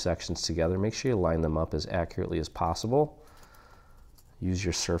the 2 sections together. Make sure you line them up as accurately as possible. Use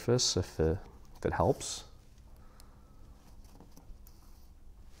your surface if it helps.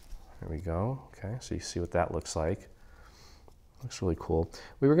 There we go. Okay, so you see what that looks like. Looks really cool.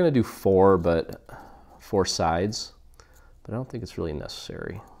 We were going to do 4 sides, but I don't think it's really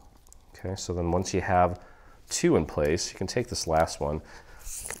necessary. Okay, so then once you have 2 in place, you can take this last one.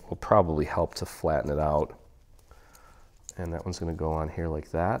 Will probably help to flatten it out. And that one's going to go on here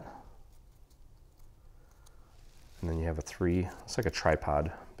like that. And then you have a 3, it's like a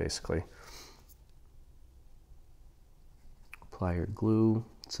tripod, basically. Apply your glue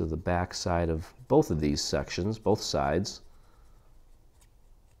to the back side of both of these sections, both sides.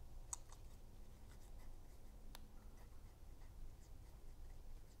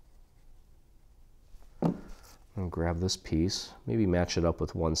 And grab this piece, maybe match it up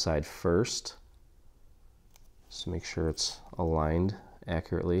with one side first, just to make sure it's aligned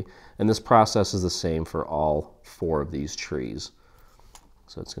accurately. And this process is the same for all 4 of these trees.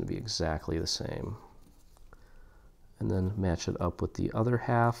 So it's going to be exactly the same. And then match it up with the other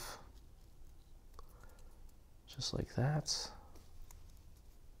half, just like that.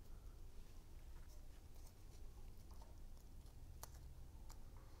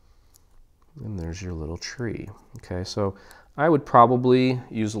 And there's your little tree. Okay, so I would probably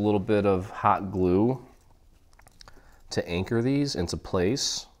use a little bit of hot glue to anchor these into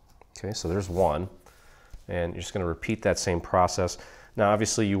place. Okay, so there's one. And you're just going to repeat that same process. Now,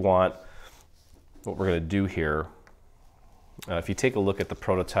 obviously, you want what we're going to do here. If you take a look at the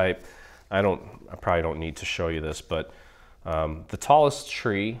prototype, I probably don't need to show you this, but the tallest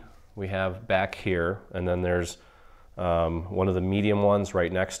tree we have back here, and then there's one of the medium ones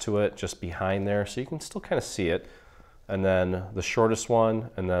right next to it, just behind there, so you can still kind of see it. And then the shortest one,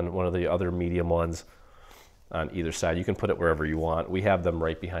 and then one of the other medium ones on either side. You can put it wherever you want. We have them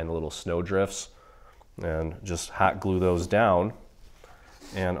right behind the little snow drifts, and just hot glue those down.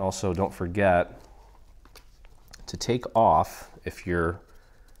 And also don't forget to take off, if you're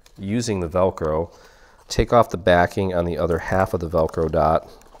using the Velcro, take off the backing on the other half of the Velcro dot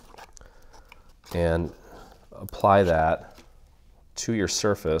and apply that to your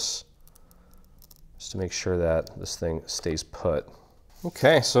surface just to make sure that this thing stays put.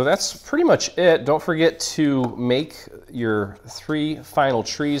 Okay, so that's pretty much it. Don't forget to make your 3 final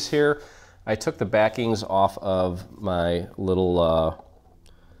trees here. I took the backings off of my little,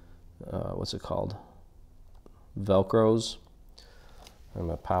 what's it called? Velcros. I'm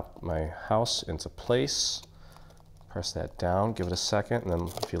gonna pop my house into place. Press that down, give it a second, and then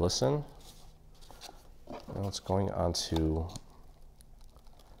if you listen, well, it's going onto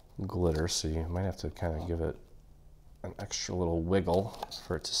glitter, so you might have to kind of give it an extra little wiggle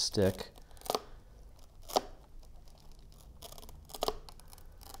for it to stick.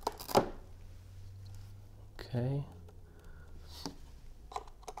 Okay.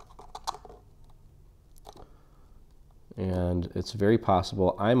 And it's very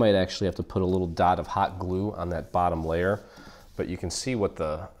possible I might actually have to put a little dot of hot glue on that bottom layer, but you can see what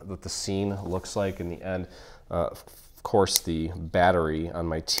the scene looks like in the end. Of course, the battery on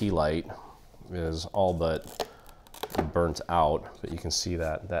my tea light is all but burnt out, but you can see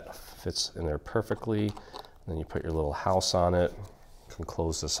that that fits in there perfectly. Then you put your little house on it. You can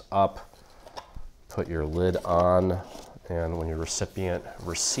close this up, put your lid on, and when your recipient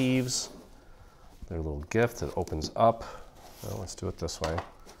receives their little gift, it opens up. Well, let's do it this way.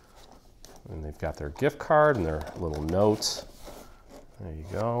 And they've got their gift card and their little note. There you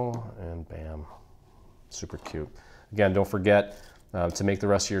go, and bam, super cute. Again, don't forget to make the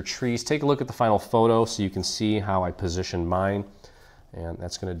rest of your trees. Take a look at the final photo so you can see how I positioned mine. And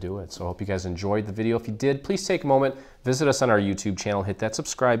that's going to do it. So I hope you guys enjoyed the video. If you did, please take a moment, visit us on our YouTube channel, hit that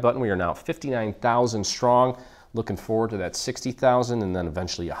subscribe button. We are now 59,000 strong. Looking forward to that 60,000 and then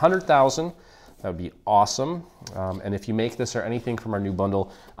eventually 100,000. That would be awesome. And if you make this or anything from our new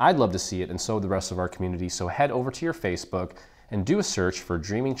bundle, I'd love to see it, and so the rest of our community. So head over to your Facebook and do a search for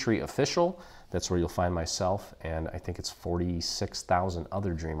Dreaming Tree Official. That's where you'll find myself, and I think it's 46,000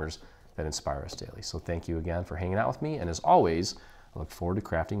 other dreamers that inspire us daily. So thank you again for hanging out with me, and as always, I look forward to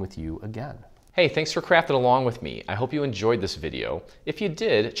crafting with you again. Hey, thanks for crafting along with me. I hope you enjoyed this video. If you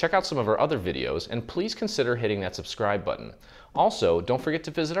did, check out some of our other videos, and please consider hitting that subscribe button. Also, don't forget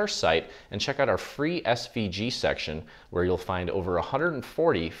to visit our site and check out our free SVG section, where you'll find over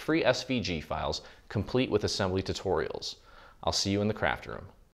 140 free SVG files complete with assembly tutorials. I'll see you in the craft room.